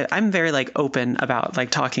 and I'm very, like, open about, like,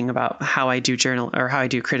 talking about how I do journal or how I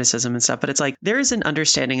do criticism and stuff. But it's like, there is an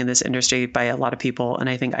understanding in this industry by a lot of people. And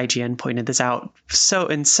I think IGN pointed this out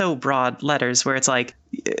in so broad letters, where it's like,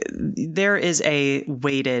 there is a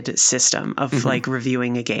weighted system of like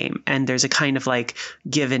reviewing a game. And there's a kind of like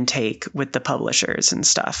give and take with the publishers and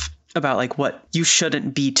stuff about like what you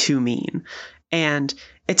shouldn't be too mean. And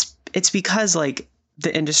it's because, like,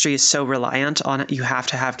 the industry is so reliant on it. You have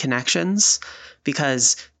to have connections,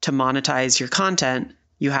 because to monetize your content,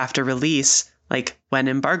 you have to release like when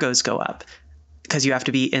embargoes go up, because you have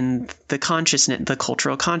to be in the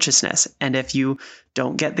cultural consciousness. And if you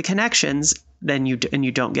don't get the connections, then you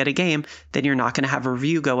don't get a game, then you're not going to have a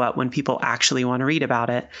review go up when people actually want to read about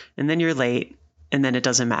it. And then you're late, and then it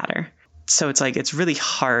doesn't matter. So it's like, it's really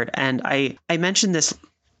hard. And I mentioned this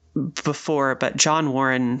before, but John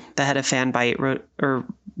Warren, the head of Fanbyte,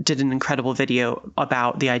 did an incredible video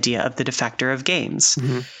about the idea of the defector of games.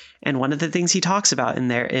 And one of the things he talks about in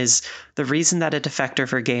there is the reason that a defector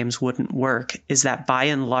for games wouldn't work is that, by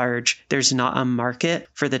and large, there's not a market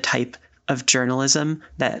for the type of journalism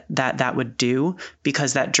that would do,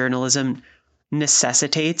 because that journalism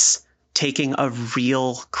necessitates taking a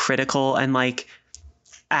real critical and, like,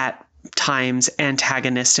 at times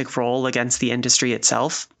antagonistic role against the industry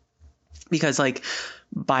itself. Because, like,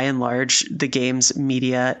 by and large, the games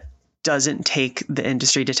media doesn't take the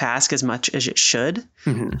industry to task as much as it should,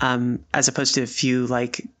 as opposed to a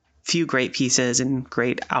few great pieces and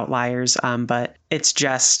great outliers. But it's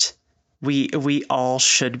just, we all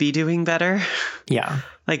should be doing better. Yeah.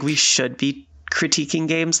 Like, we should be critiquing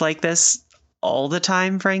games like this all the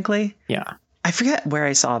time, frankly. Yeah. I forget where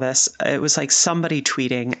I saw this. It was like somebody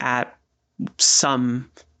tweeting at some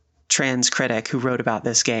trans critic who wrote about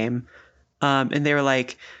this game. And they were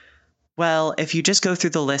like, well, if you just go through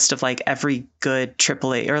the list of like every good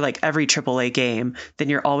AAA or like every AAA game, then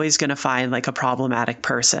you're always going to find like a problematic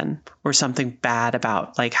person or something bad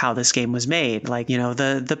about like how this game was made. Like, you know,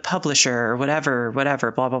 the publisher or whatever,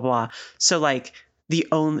 blah, blah, blah. So like,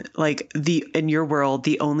 in your world,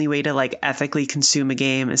 the only way to like ethically consume a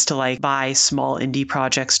game is to like buy small indie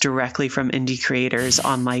projects directly from indie creators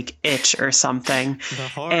on like itch or something. The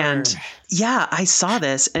horror. And yeah, I saw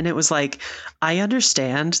this and it was like, I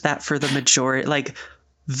understand that for the majority, like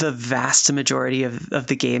the vast majority of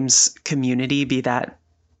the games community, be that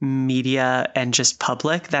media and just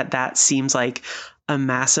public, that seems like a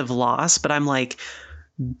massive loss. But I'm like,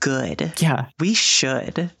 good. Yeah. We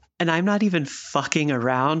should. And I'm not even fucking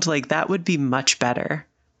around. Like, that would be much better.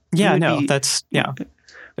 Yeah, no, that's, yeah,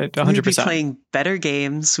 100%. We would be playing better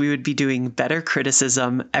games. We would be doing better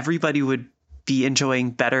criticism. Everybody would be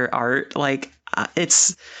enjoying better art. Like,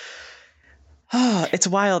 it's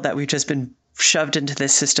wild that we've just been shoved into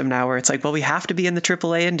this system now where it's like, well, we have to be in the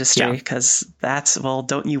AAA industry because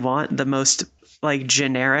don't you want the most like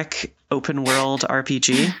generic open world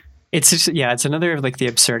RPG? It's just, it's another of like the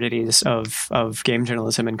absurdities of game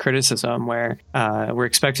journalism and criticism where we're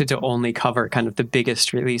expected to only cover kind of the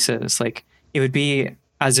biggest releases. Like, it would be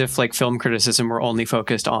as if like film criticism were only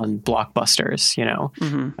focused on blockbusters, you know?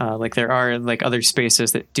 Like, there are like other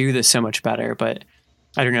spaces that do this so much better, but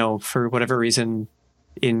I don't know, for whatever reason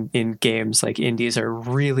in games, like indies are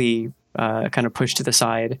really kind of pushed to the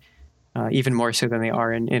side, even more so than they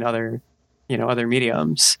are in other, other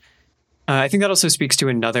mediums. I think that also speaks to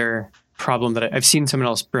another problem that I've seen someone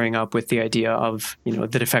else bring up with the idea of, the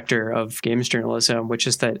defector of games journalism, which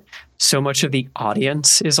is that so much of the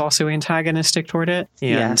audience is also antagonistic toward it.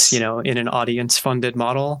 And, yes. In an audience funded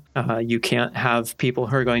model, you can't have people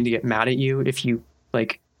who are going to get mad at you if you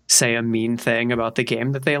like say a mean thing about the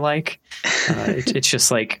game that they like. It's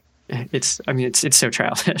just like, it's so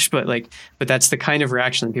childish, but that's the kind of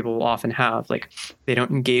reaction that people will often have. Like, they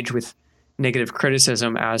don't engage with negative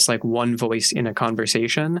criticism as like one voice in a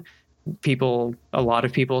conversation. A lot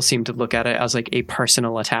of people seem to look at it as like a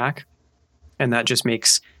personal attack, and that just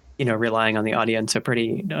makes relying on the audience a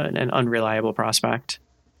pretty an unreliable prospect.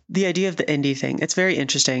 The idea of the indie thing, it's very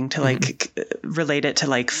interesting to like relate it to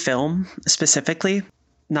like film specifically,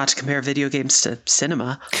 not to compare video games to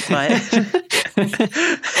cinema, but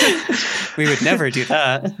we would never do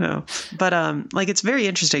that. No. But like it's very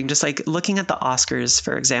interesting just like looking at the Oscars,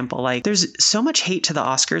 for example. Like there's so much hate to the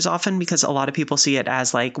Oscars often because a lot of people see it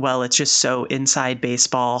as like, well, it's just so inside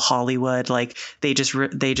baseball, Hollywood. Like they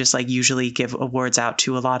just like usually give awards out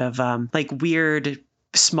to a lot of like weird,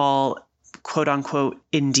 small, quote unquote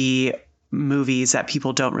indie movies that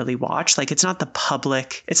people don't really watch. Like it's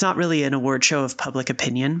not really an award show of public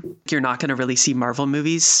opinion. You're not going to really see Marvel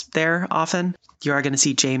movies there often. You are going to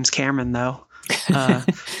see James Cameron though.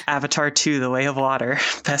 Avatar 2, The Way of Water,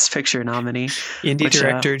 Best Picture nominee. Indie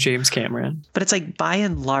director James Cameron. But it's like by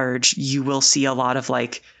and large, you will see a lot of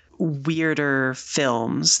like weirder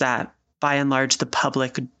films that by and large the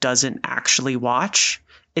public doesn't actually watch.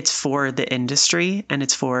 It's for the industry and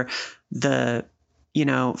it's for the,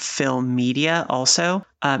 film media also,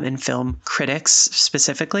 and film critics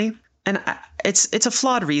specifically. And it's a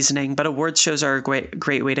flawed reasoning, but awards shows are a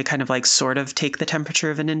great way to kind of like sort of take the temperature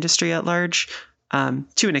of an industry at large,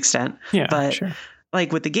 to an extent. Yeah, but sure.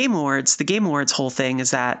 Like with the Game Awards whole thing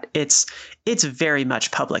is that it's very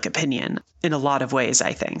much public opinion in a lot of ways,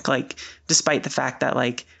 I think. Like despite the fact that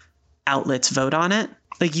like outlets vote on it,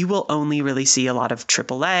 like you will only really see a lot of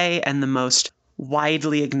AAA and the most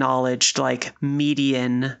widely acknowledged like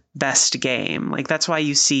median best game. Like that's why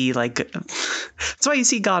you see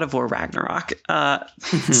God of War Ragnarok.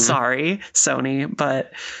 Sorry, Sony,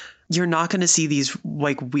 but you're not going to see these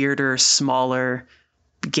like weirder, smaller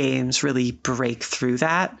games really break through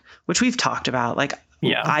that, which we've talked about. Like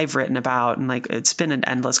I've written about, and like it's been an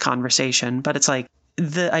endless conversation, but it's like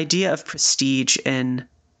the idea of prestige in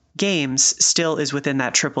games still is within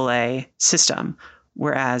that AAA system.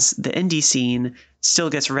 Whereas the indie scene still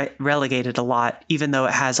gets relegated a lot, even though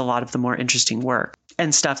it has a lot of the more interesting work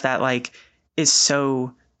and stuff that like is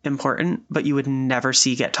so important, but you would never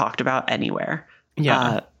see get talked about anywhere.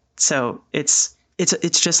 Yeah. So it's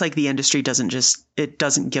just like the industry doesn't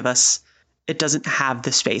have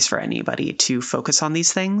the space for anybody to focus on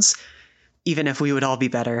these things, even if we would all be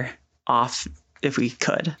better off if we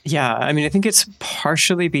could. Yeah, I mean, I think it's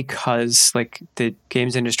partially because like the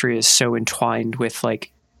games industry is so entwined with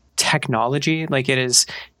like technology. Like it is,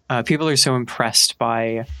 people are so impressed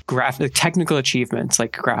by technical achievements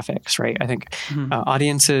like graphics, right? I think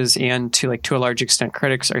audiences and to a large extent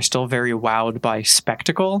critics are still very wowed by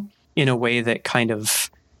spectacle in a way that kind of,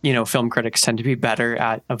 film critics tend to be better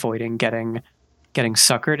at avoiding getting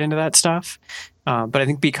suckered into that stuff. But I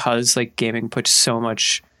think because like gaming puts so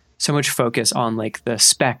much focus on like the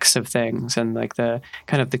specs of things and like the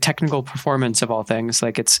kind of the technical performance of all things,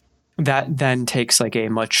 like it's that then takes like a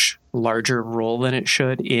much larger role than it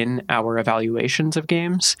should in our evaluations of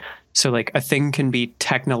games. So like a thing can be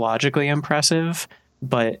technologically impressive,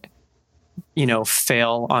 but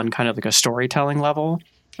fail on kind of like a storytelling level,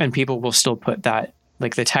 and people will still put that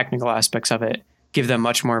like the technical aspects of it, give them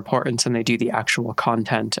much more importance than they do the actual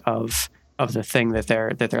content of the thing that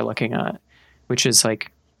they're looking at, which is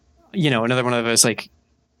like, another one of those like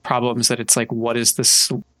problems that it's like, what is this?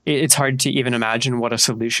 It's hard to even imagine what a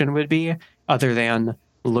solution would be other than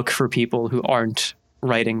look for people who aren't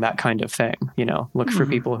writing that kind of thing, look for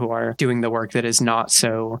people who are doing the work that is not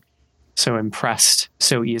so impressed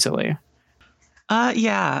so easily.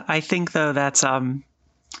 Yeah, I think though that's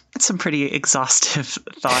some pretty exhaustive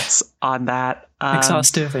thoughts on that.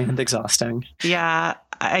 Exhaustive and exhausting. Yeah,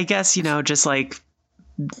 I guess, just like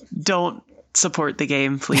don't support the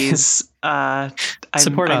game, please.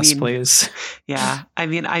 Support us, please. Yeah. I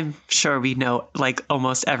mean, I'm sure we know like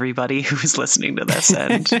almost everybody who's listening to this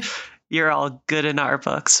and you're all good in our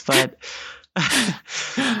books, but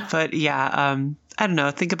yeah, I don't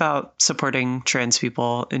know. Think about supporting trans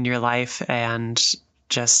people in your life and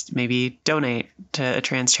just maybe donate to a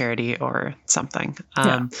trans charity or something.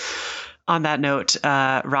 On that note,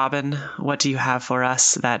 Robin, what do you have for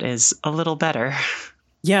us that is a little better?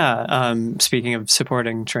 Yeah. Speaking of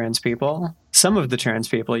supporting trans people, some of the trans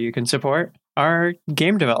people you can support are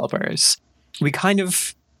game developers. We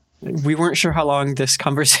weren't sure how long this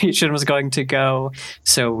conversation was going to go,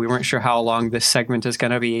 so we weren't sure how long this segment is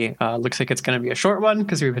going to be. Looks like it's going to be a short one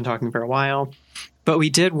because we've been talking for a while. But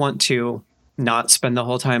we did want to not spend the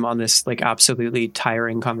whole time on this like absolutely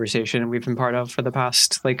tiring conversation we've been part of for the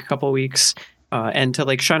past like couple of weeks, and to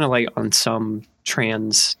like shine a light on some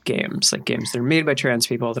trans games, like games that are made by trans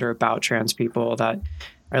people, that are about trans people, that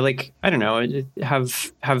are like, I don't know,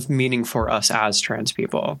 have meaning for us as trans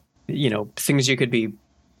people. Things you could be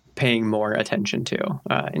paying more attention to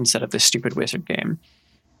instead of this stupid wizard game.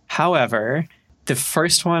 However, the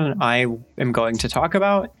first one I am going to talk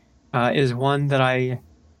about is one that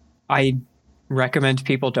I recommend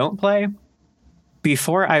people don't play.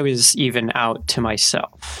 Before I was even out to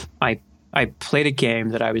myself, I I played a game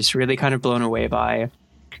that I was really kind of blown away by,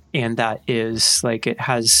 and that is like it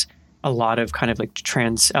has a lot of kind of like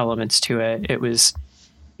trans elements to it. It was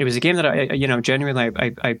a game that I genuinely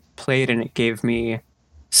I played, and it gave me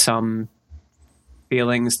some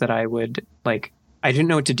feelings that I would like I didn't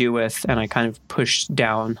know what to do with, and I kind of pushed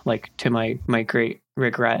down like to my great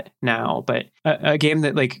regret now. But a game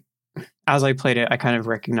that like as I played it, I kind of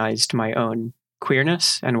recognized my own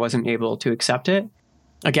queerness and wasn't able to accept it.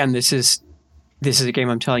 Again, this is a game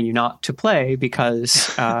I'm telling you not to play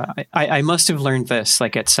because I must have learned this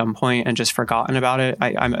like at some point and just forgotten about it.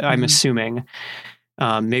 I'm assuming,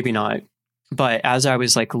 maybe not. But as I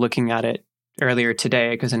was like looking at it earlier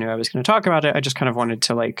today, because I knew I was going to talk about it, I just kind of wanted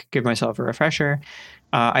to like give myself a refresher.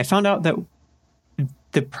 I found out that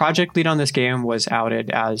the project lead on this game was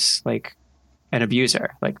outed as like an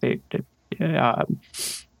abuser. Like they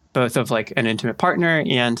both of like an intimate partner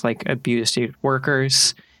and like abused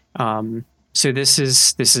workers. So this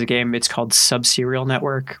is a game. It's called Sub-Serial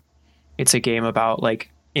Network. It's a game about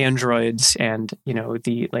like androids and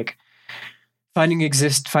the like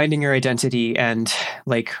finding your identity and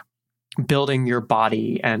like building your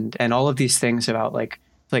body and all of these things about like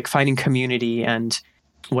finding community and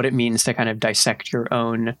what it means to kind of dissect your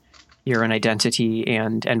own identity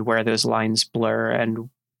and where those lines blur and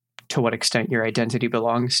to what extent your identity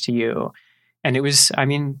belongs to you. And it was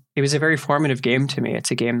a very formative game to me.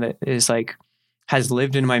 It's a game that is like has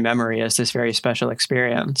lived in my memory as this very special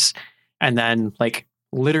experience. And then like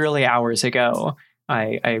literally hours ago,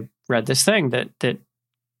 I read this thing that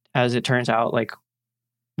as it turns out, like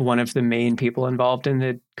one of the main people involved in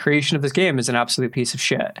the creation of this game is an absolute piece of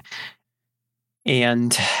shit.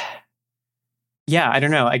 And yeah, I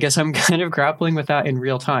don't know. I guess I'm kind of grappling with that in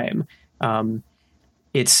real time.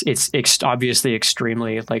 It's obviously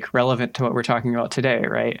extremely like relevant to what we're talking about today,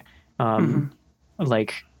 right?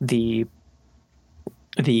 Like the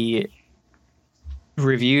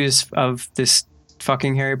reviews of this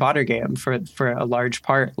fucking Harry Potter game for a large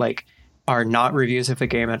part like are not reviews of the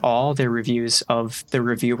game at all. They're reviews of the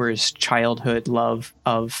reviewer's childhood love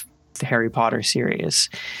of the Harry Potter series.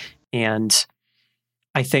 And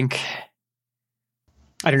I think,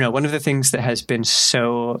 I don't know, one of the things that has been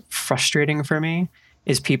so frustrating for me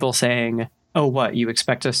is people saying, oh, what, you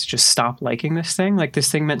expect us to just stop liking this thing? Like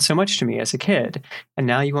this thing meant so much to me as a kid. And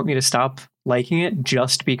now you want me to stop liking it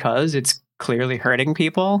just because it's clearly hurting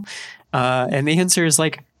people? And the answer is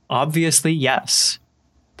like, obviously, yes.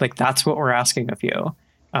 Like that's what we're asking of you.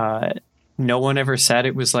 No one ever said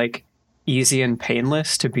it was like easy and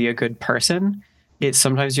painless to be a good person. It's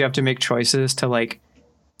sometimes you have to make choices to like,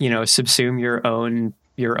 subsume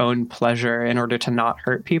your own pleasure in order to not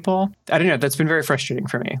hurt people. I don't know. That's been very frustrating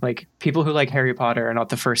for me. Like people who like Harry Potter are not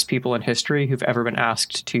the first people in history who've ever been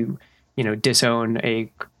asked to, disown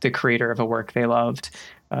the creator of a work they loved.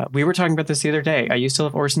 We were talking about this the other day. I used to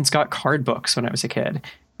love Orson Scott card books when I was a kid.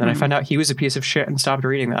 Then I found out he was a piece of shit and stopped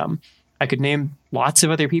reading them. I could name lots of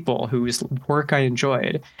other people whose work I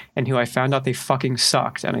enjoyed and who I found out they fucking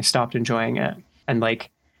sucked and I stopped enjoying it. And like,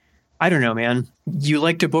 I don't know, man. You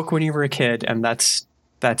liked a book when you were a kid, and that's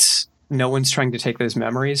no one's trying to take those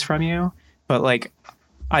memories from you. But like,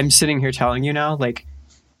 I'm sitting here telling you now, like,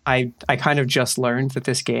 I kind of just learned that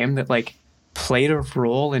this game that like played a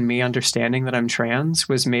role in me understanding that I'm trans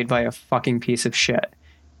was made by a fucking piece of shit.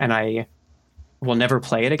 And I will never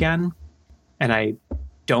play it again. And I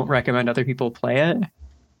don't recommend other people play it.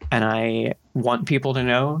 And I want people to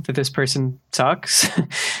know that this person sucks.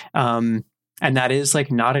 And that is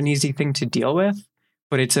like not an easy thing to deal with,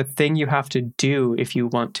 but it's a thing you have to do if you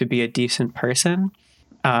want to be a decent person.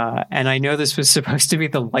 And I know this was supposed to be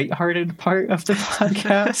the lighthearted part of the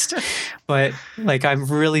podcast, but like I'm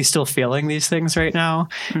really still feeling these things right now.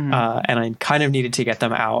 And I kind of needed to get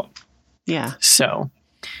them out. Yeah. So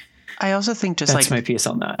I also think just that's like my piece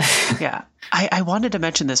on that. Yeah. I wanted to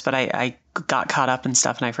mention this, but I got caught up in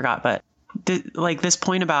stuff and I forgot. But like this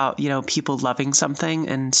point about, people loving something.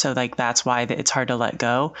 And so like, that's why it's hard to let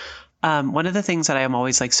go. One of the things that I am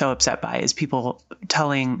always like so upset by is people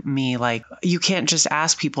telling me like, you can't just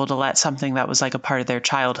ask people to let something that was like a part of their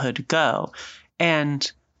childhood go. And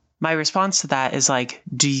my response to that is like,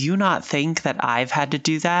 do you not think that I've had to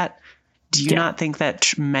do that? Do you not think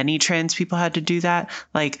that many trans people had to do that?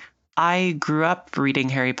 Like, I grew up reading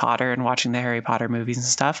Harry Potter and watching the Harry Potter movies and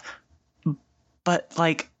stuff, but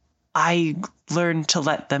like I learned to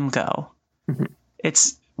let them go.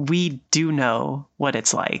 We do know what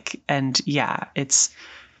it's like. And yeah,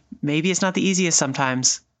 maybe it's not the easiest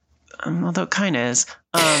sometimes, although it kind of is.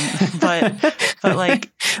 But like,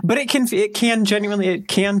 but it can genuinely, it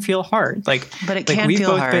can feel hard. Like, but it like can we've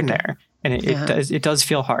feel both hard. been there. and it does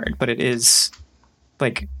feel hard, but it is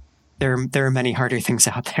like there are many harder things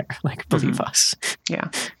out there. Like, believe us. Yeah.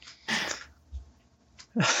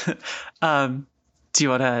 Do you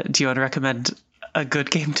want to recommend a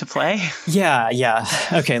good game to play? Yeah.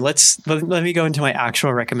 Okay, let me go into my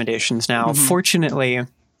actual recommendations now. Fortunately,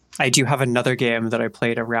 I do have another game that I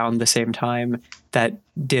played around the same time that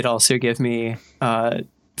did also give me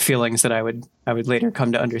feelings that I would later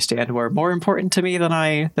come to understand were more important to me than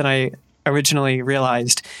I originally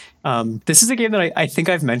realized. This is a game that I think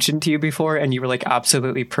I've mentioned to you before, and you were like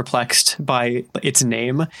absolutely perplexed by its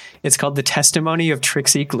name. It's called The Testimony of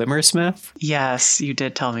Trixie Glimmersmith. Yes, you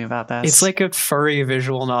did tell me about this. It's like a furry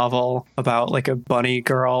visual novel about like a bunny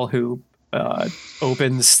girl who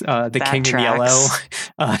opens The That King tracks.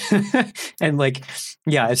 in Yellow. And like,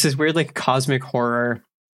 yeah, it's this weird like cosmic horror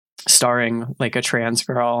starring like a trans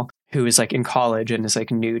girl who is like in college and is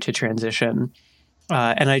like new to transition.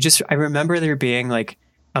 And I remember there being like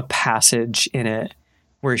a passage in it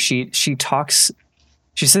where she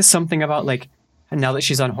says something about like, now that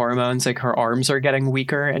she's on hormones, like her arms are getting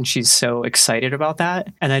weaker and she's so excited about that.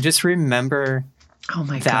 And I just remember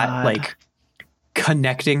God. like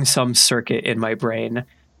connecting some circuit in my brain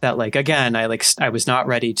that like, again, I was not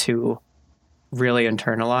ready to really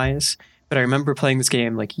internalize, but I remember playing this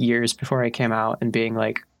game like years before I came out and being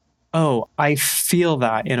like, oh, I feel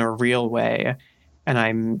that in a real way. And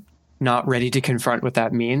I'm not ready to confront what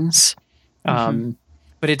that means.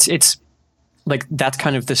 But it's like, that's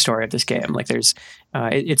kind of the story of this game. Like there's,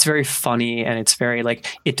 it's very funny, and it's very like,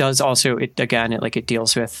 it does also, it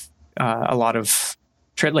deals with a lot of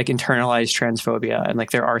like internalized transphobia, and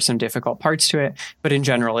like there are some difficult parts to it, but in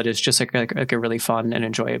general, it is just like a really fun and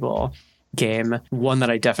enjoyable game. One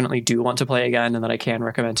that I definitely do want to play again, and that I can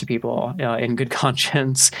recommend to people in good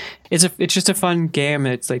conscience. It's just a fun game.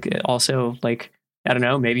 It's like also like, I don't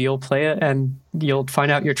know, maybe you'll play it and you'll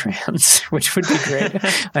find out you're trans, which would be great.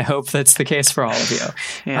 I hope that's the case for all of you.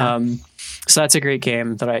 Yeah. So that's a great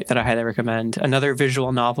game that I highly recommend. Another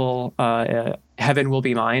visual novel, Heaven Will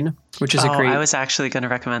Be Mine, which is a great... I was actually going to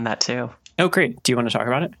recommend that too. Oh, great. Do you want to talk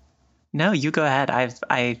about it? No, you go ahead.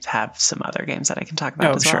 I have some other games that I can talk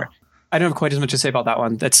about as well. Sure. I don't have quite as much to say about that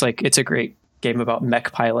one. That's like, it's a great game about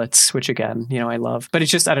mech pilots, which again, you know, I love. But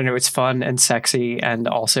it's just, I don't know, it's fun and sexy and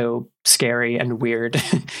also scary and weird.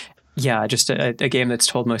 Yeah, just a game that's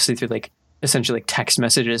told mostly through like essentially like text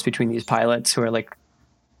messages between these pilots who are like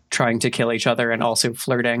trying to kill each other and also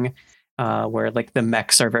flirting, where like the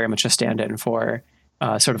mechs are very much a stand-in for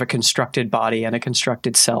sort of a constructed body and a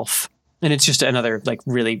constructed self. And it's just another like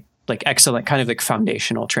really like excellent kind of like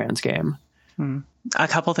foundational trans game. A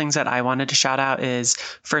couple things that I wanted to shout out is,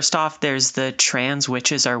 first off, there's the Trans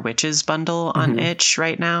Witches Are Witches bundle on itch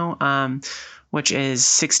right now, which is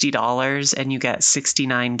 $60, and you get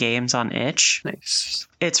 69 games on itch. Nice.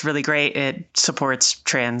 It's really great. It supports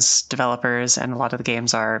trans developers, and a lot of the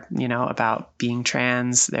games are, you know, about being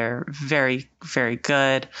trans. They're very, very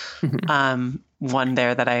good. One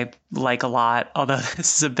there that I like a lot, although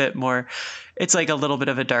this is a bit more, it's like a little bit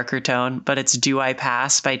of a darker tone, but it's Do I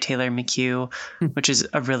Pass by Taylor McHugh, which is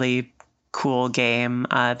a really cool game.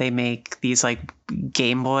 They make these like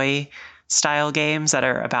Game Boy style games that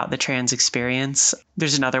are about the trans experience.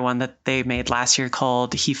 There's another one that they made last year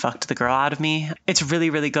called He Fucked the Girl Out of Me. It's really,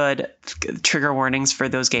 really good. Trigger warnings for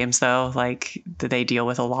those games though, like they deal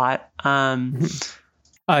with a lot.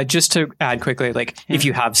 Just to add quickly, like if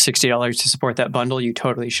you have $60 to support that bundle, you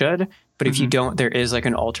totally should. But if you don't, there is like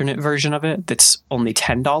an alternate version of it that's only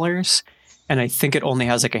 $10. And I think it only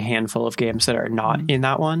has like a handful of games that are not in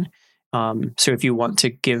that one. So if you want to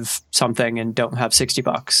give something and don't have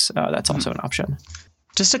 $60, that's also an option.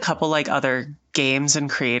 Just a couple like other games and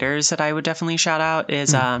creators that I would definitely shout out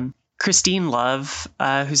is Christine Love,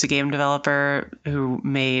 who's a game developer who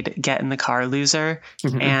made Get in the Car Loser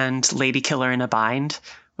and Lady Killer in a Bind,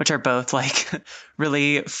 which are both like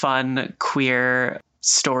really fun queer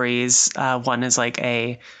stories. One is like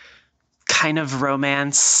a kind of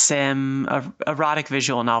romance sim, erotic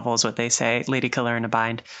visual novel is what they say, Lady Killer in a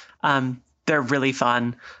Bind. They're really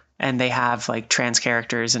fun, and they have like trans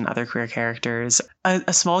characters and other queer characters.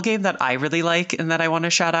 A small game that I really like and that I want to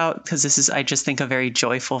shout out, because this is, I just think, a very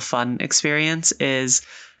joyful, fun experience, is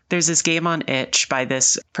there's this game on itch by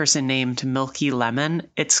this person named Milky Lemon.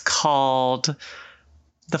 It's called,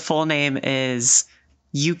 the full name is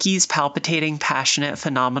Yuki's Palpitating, Passionate,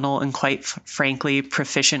 Phenomenal, and Quite Frankly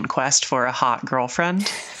Proficient Quest for a Hot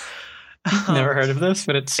Girlfriend. Never heard of this,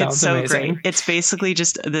 but it sounds it's so amazing. Great. It's basically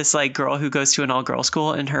just this like girl who goes to an all-girl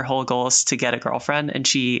school, and her whole goal is to get a girlfriend, and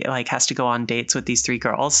she like has to go on dates with these three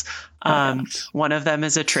girls. One of them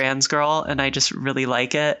is a trans girl, and I just really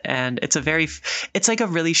like it. And it's like a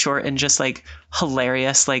really short and just like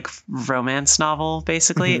hilarious, like romance novel,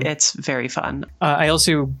 basically. Mm-hmm. It's very fun. I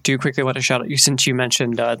also do quickly want to shout out you since you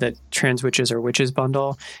mentioned the trans witches or witches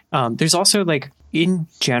bundle. There's also like in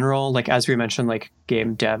general, like as we mentioned, like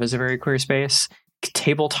game dev is a very queer space.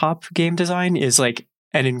 Tabletop game design is like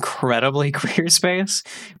an incredibly queer space,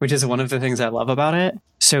 which is one of the things I love about it.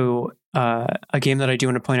 So a game that I do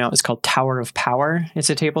want to point out is called Tower of Power. It's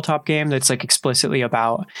a tabletop game that's like explicitly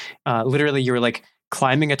about literally you're like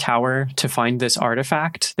climbing a tower to find this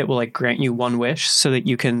artifact that will like grant you one wish so that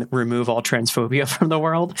you can remove all transphobia from the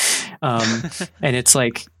world. And it's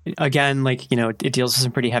like, again, like, you know, it deals with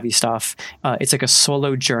some pretty heavy stuff. It's like a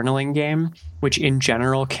solo journaling game, which in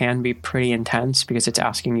general can be pretty intense because it's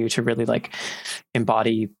asking you to really like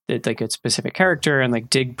embody like a specific character and like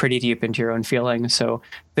dig pretty deep into your own feelings. So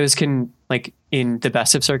those can like in the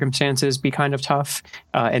best of circumstances be kind of tough.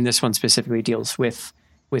 And this one specifically deals with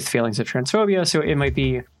feelings of transphobia. So it might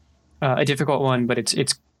be a difficult one, but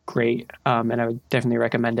it's great. And I would definitely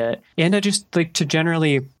recommend it. And I just like to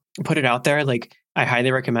generally put it out there. Like I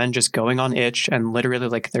highly recommend just going on itch and literally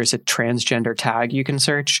like there's a transgender tag you can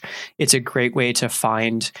search. It's a great way to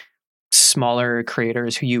find smaller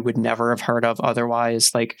creators who you would never have heard of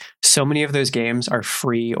otherwise. Like so many of those games are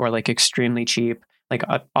free or like extremely cheap. Like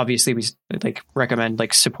obviously we like recommend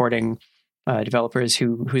like supporting developers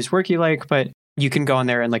whose work you like, but you can go on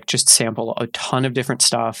there and like just sample a ton of different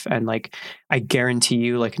stuff. And like, I guarantee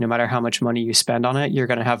you, like, no matter how much money you spend on it, you're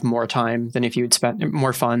going to have more time than if you had spent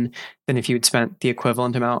more fun than if you had spent the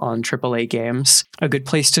equivalent amount on AAA games. A good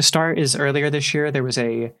place to start is earlier this year, there was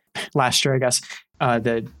last year, I guess,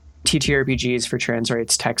 the TTRPGs for Trans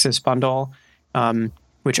Rights Texas bundle,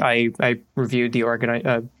 which I reviewed the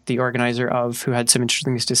organizer of, who had some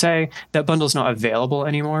interesting things to say. That bundle's not available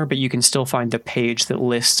anymore, but you can still find the page that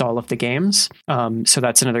lists all of the games. So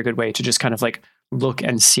that's another good way to just kind of like look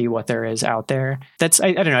and see what there is out there. That's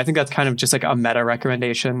I don't know. I think that's kind of just like a meta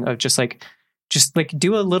recommendation of just like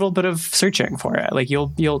do a little bit of searching for it. Like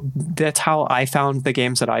you'll that's how I found the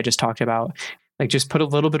games that I just talked about. Like just put a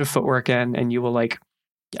little bit of footwork in, and you will like,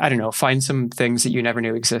 I don't know, find some things that you never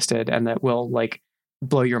knew existed, and that will like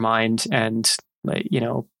blow your mind and like, you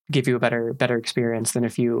know, give you a better experience than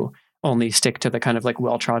if you only stick to the kind of like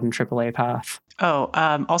well-trodden AAA path.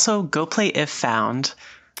 Also go play If Found.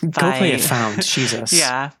 Go play If Found. Jesus.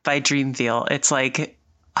 Yeah, by Dreamville. It's like,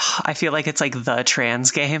 I feel like it's like the trans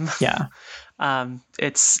game. Yeah.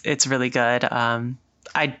 It's really good.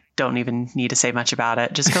 I don't even need to say much about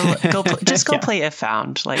it. Just go play If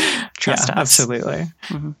Found. Like, trust us. Absolutely.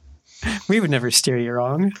 Mm-hmm. We would never steer you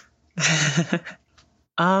wrong.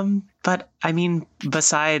 But I mean,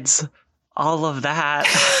 besides all of that,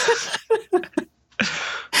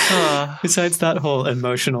 besides that whole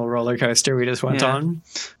emotional roller coaster we just went on,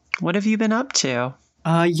 what have you been up to?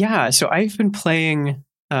 So I've been playing.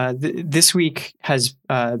 This week has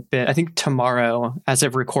been, I think tomorrow, as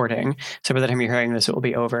of recording. So by the time you're hearing this, it will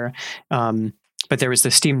be over. But there was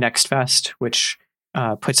the Steam Next Fest, which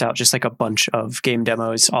puts out just like a bunch of game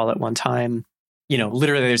demos all at one time. You know,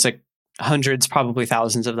 literally, there's like hundreds, probably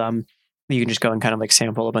thousands of them. You can just go and kind of like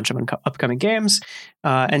sample a bunch of upcoming games.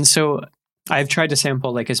 And so I've tried to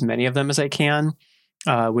sample like as many of them as I can,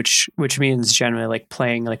 which means generally like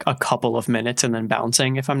playing like a couple of minutes and then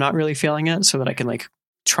bouncing if I'm not really feeling it, so that I can like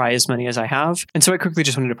try as many as I have. And so I quickly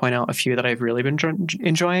just wanted to point out a few that I've really been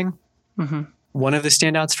enjoying. Mm-hmm. One of the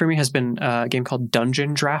standouts for me has been a game called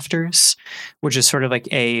Dungeon Drafters, which is sort of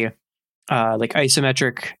like a like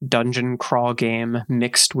isometric dungeon crawl game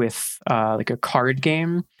mixed with like a card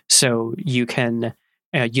game. So you can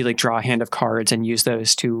you like draw a hand of cards and use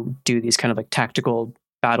those to do these kind of like tactical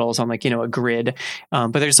battles on like, you know, a grid.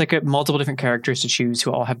 But there's like multiple different characters to choose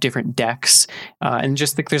who all have different decks. And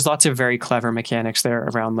just like there's lots of very clever mechanics there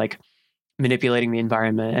around like manipulating the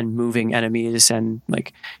environment and moving enemies and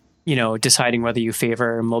like, you know, deciding whether you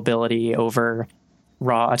favor mobility over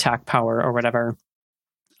raw attack power or whatever.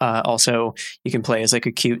 Also, you can play as like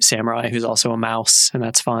a cute samurai who's also a mouse, and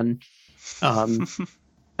that's fun.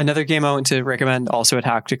 Another game I want to recommend, also a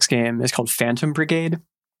tactics game, is called Phantom Brigade.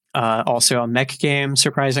 Also a mech game,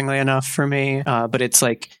 surprisingly enough for me. But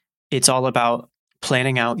it's all about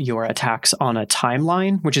planning out your attacks on a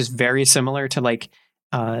timeline, which is very similar to like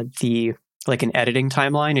an editing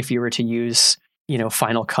timeline if you were to use, you know,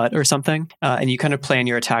 Final Cut or something. And you kind of plan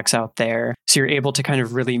your attacks out there. So you're able to kind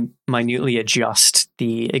of really minutely adjust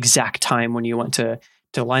the exact time when you want to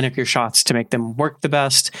line up your shots to make them work the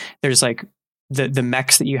best. There's like the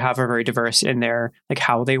mechs that you have are very diverse in their like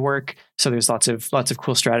how they work. So there's lots of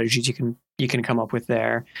cool strategies you can come up with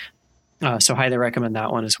there. So highly recommend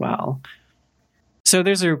that one as well. So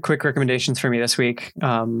there's a quick recommendations for me this week.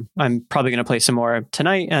 I'm probably going to play some more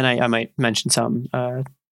tonight, and I might mention some,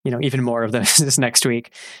 even more of those this next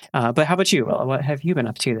week. But how about you, Will? What have you been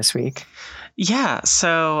up to this week? Yeah,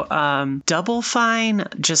 so Double Fine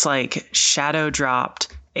just like shadow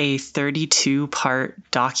dropped a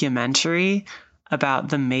 32-part documentary about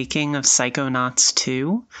the making of Psychonauts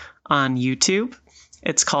 2 on YouTube.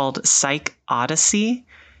 It's called Psych Odyssey,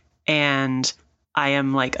 and I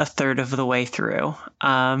am like a third of the way through.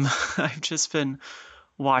 I've just been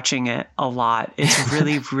watching it a lot. It's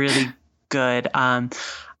really, really good.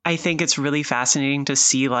 I think it's really fascinating to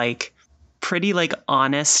see like pretty like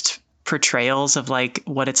honest portrayals of like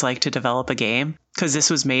what it's like to develop a game, because this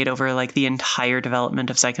was made over like the entire development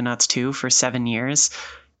of Psychonauts 2 for 7 years.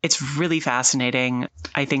 It's really fascinating.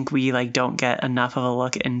 I think we like don't get enough of a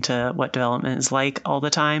look into what development is like all the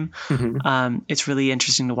time. It's really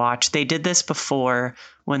interesting to watch. They did this before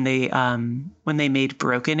when they made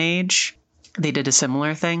Broken Age. They did a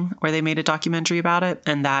similar thing where they made a documentary about it,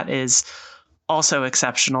 and that is also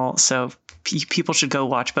exceptional. So people should go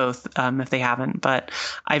watch both if they haven't. But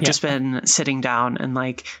I've just been sitting down and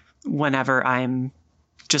like whenever I'm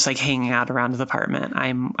just like hanging out around the apartment,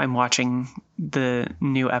 I'm watching the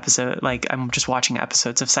new episode. Like I'm just watching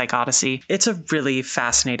episodes of Psych Odyssey. It's a really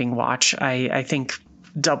fascinating watch. I think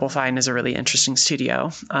Double Fine is a really interesting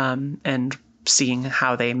studio, and seeing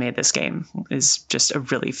how they made this game is just a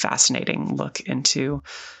really fascinating look into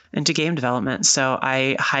game development. So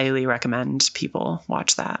I highly recommend people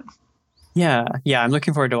watch that. Yeah, I'm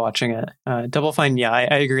looking forward to watching it. Double Fine, I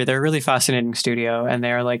agree. They're a really fascinating studio, and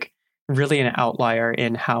they're like really an outlier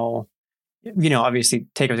in how, obviously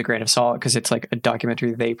take it with a grain of salt because it's like a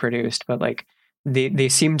documentary they produced, but like they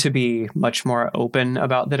seem to be much more open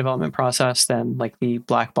about the development process than like the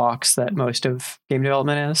black box that most of game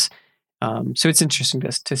development is. So it's interesting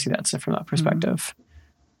to see that stuff from that perspective.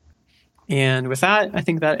 And with that, I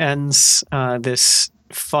think that ends this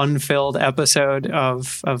fun-filled episode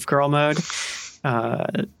of Girl Mode.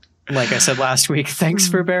 Like I said last week, thanks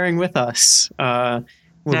for bearing with us.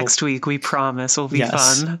 Next week, we promise, will be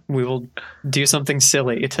fun. We will do something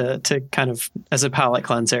silly to kind of as a palate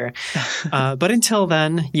cleanser. But until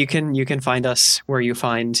then, you can find us where you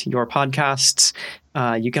find your podcasts.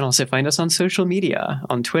 You can also find us on social media,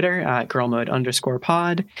 on Twitter at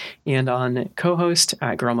girlmode_pod and on co-host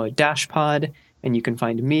at girlmode-pod. And you can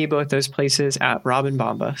find me both those places at Robin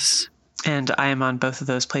Bombas. And I am on both of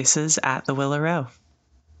those places at the Willow Row.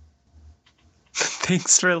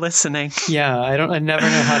 Thanks for listening. Yeah, I never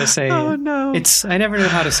know how to say. Oh no! I never know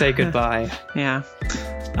how to say goodbye. Yeah.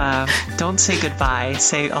 Don't say goodbye.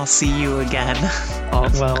 Say I'll see you again.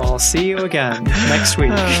 I'll see you again next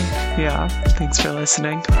week. Yeah. Thanks for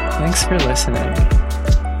listening. Thanks for listening.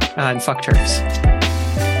 And fuck turfs.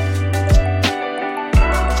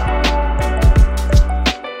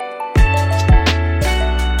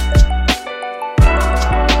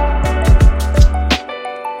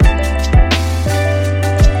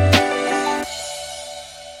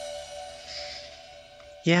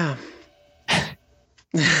 Yeah.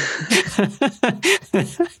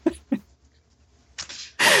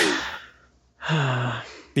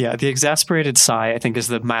 Yeah, the exasperated sigh, I think, is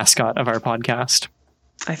the mascot of our podcast.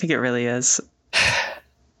 I think it really is.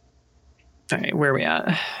 All right, where are we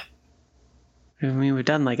at? I mean, we've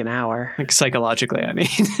done like an hour. Like psychologically, I mean.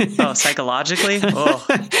 Oh, psychologically? Oh,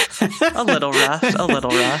 a little rough.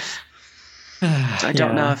 I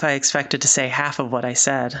don't know if I expected to say half of what I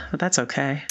said, but that's okay.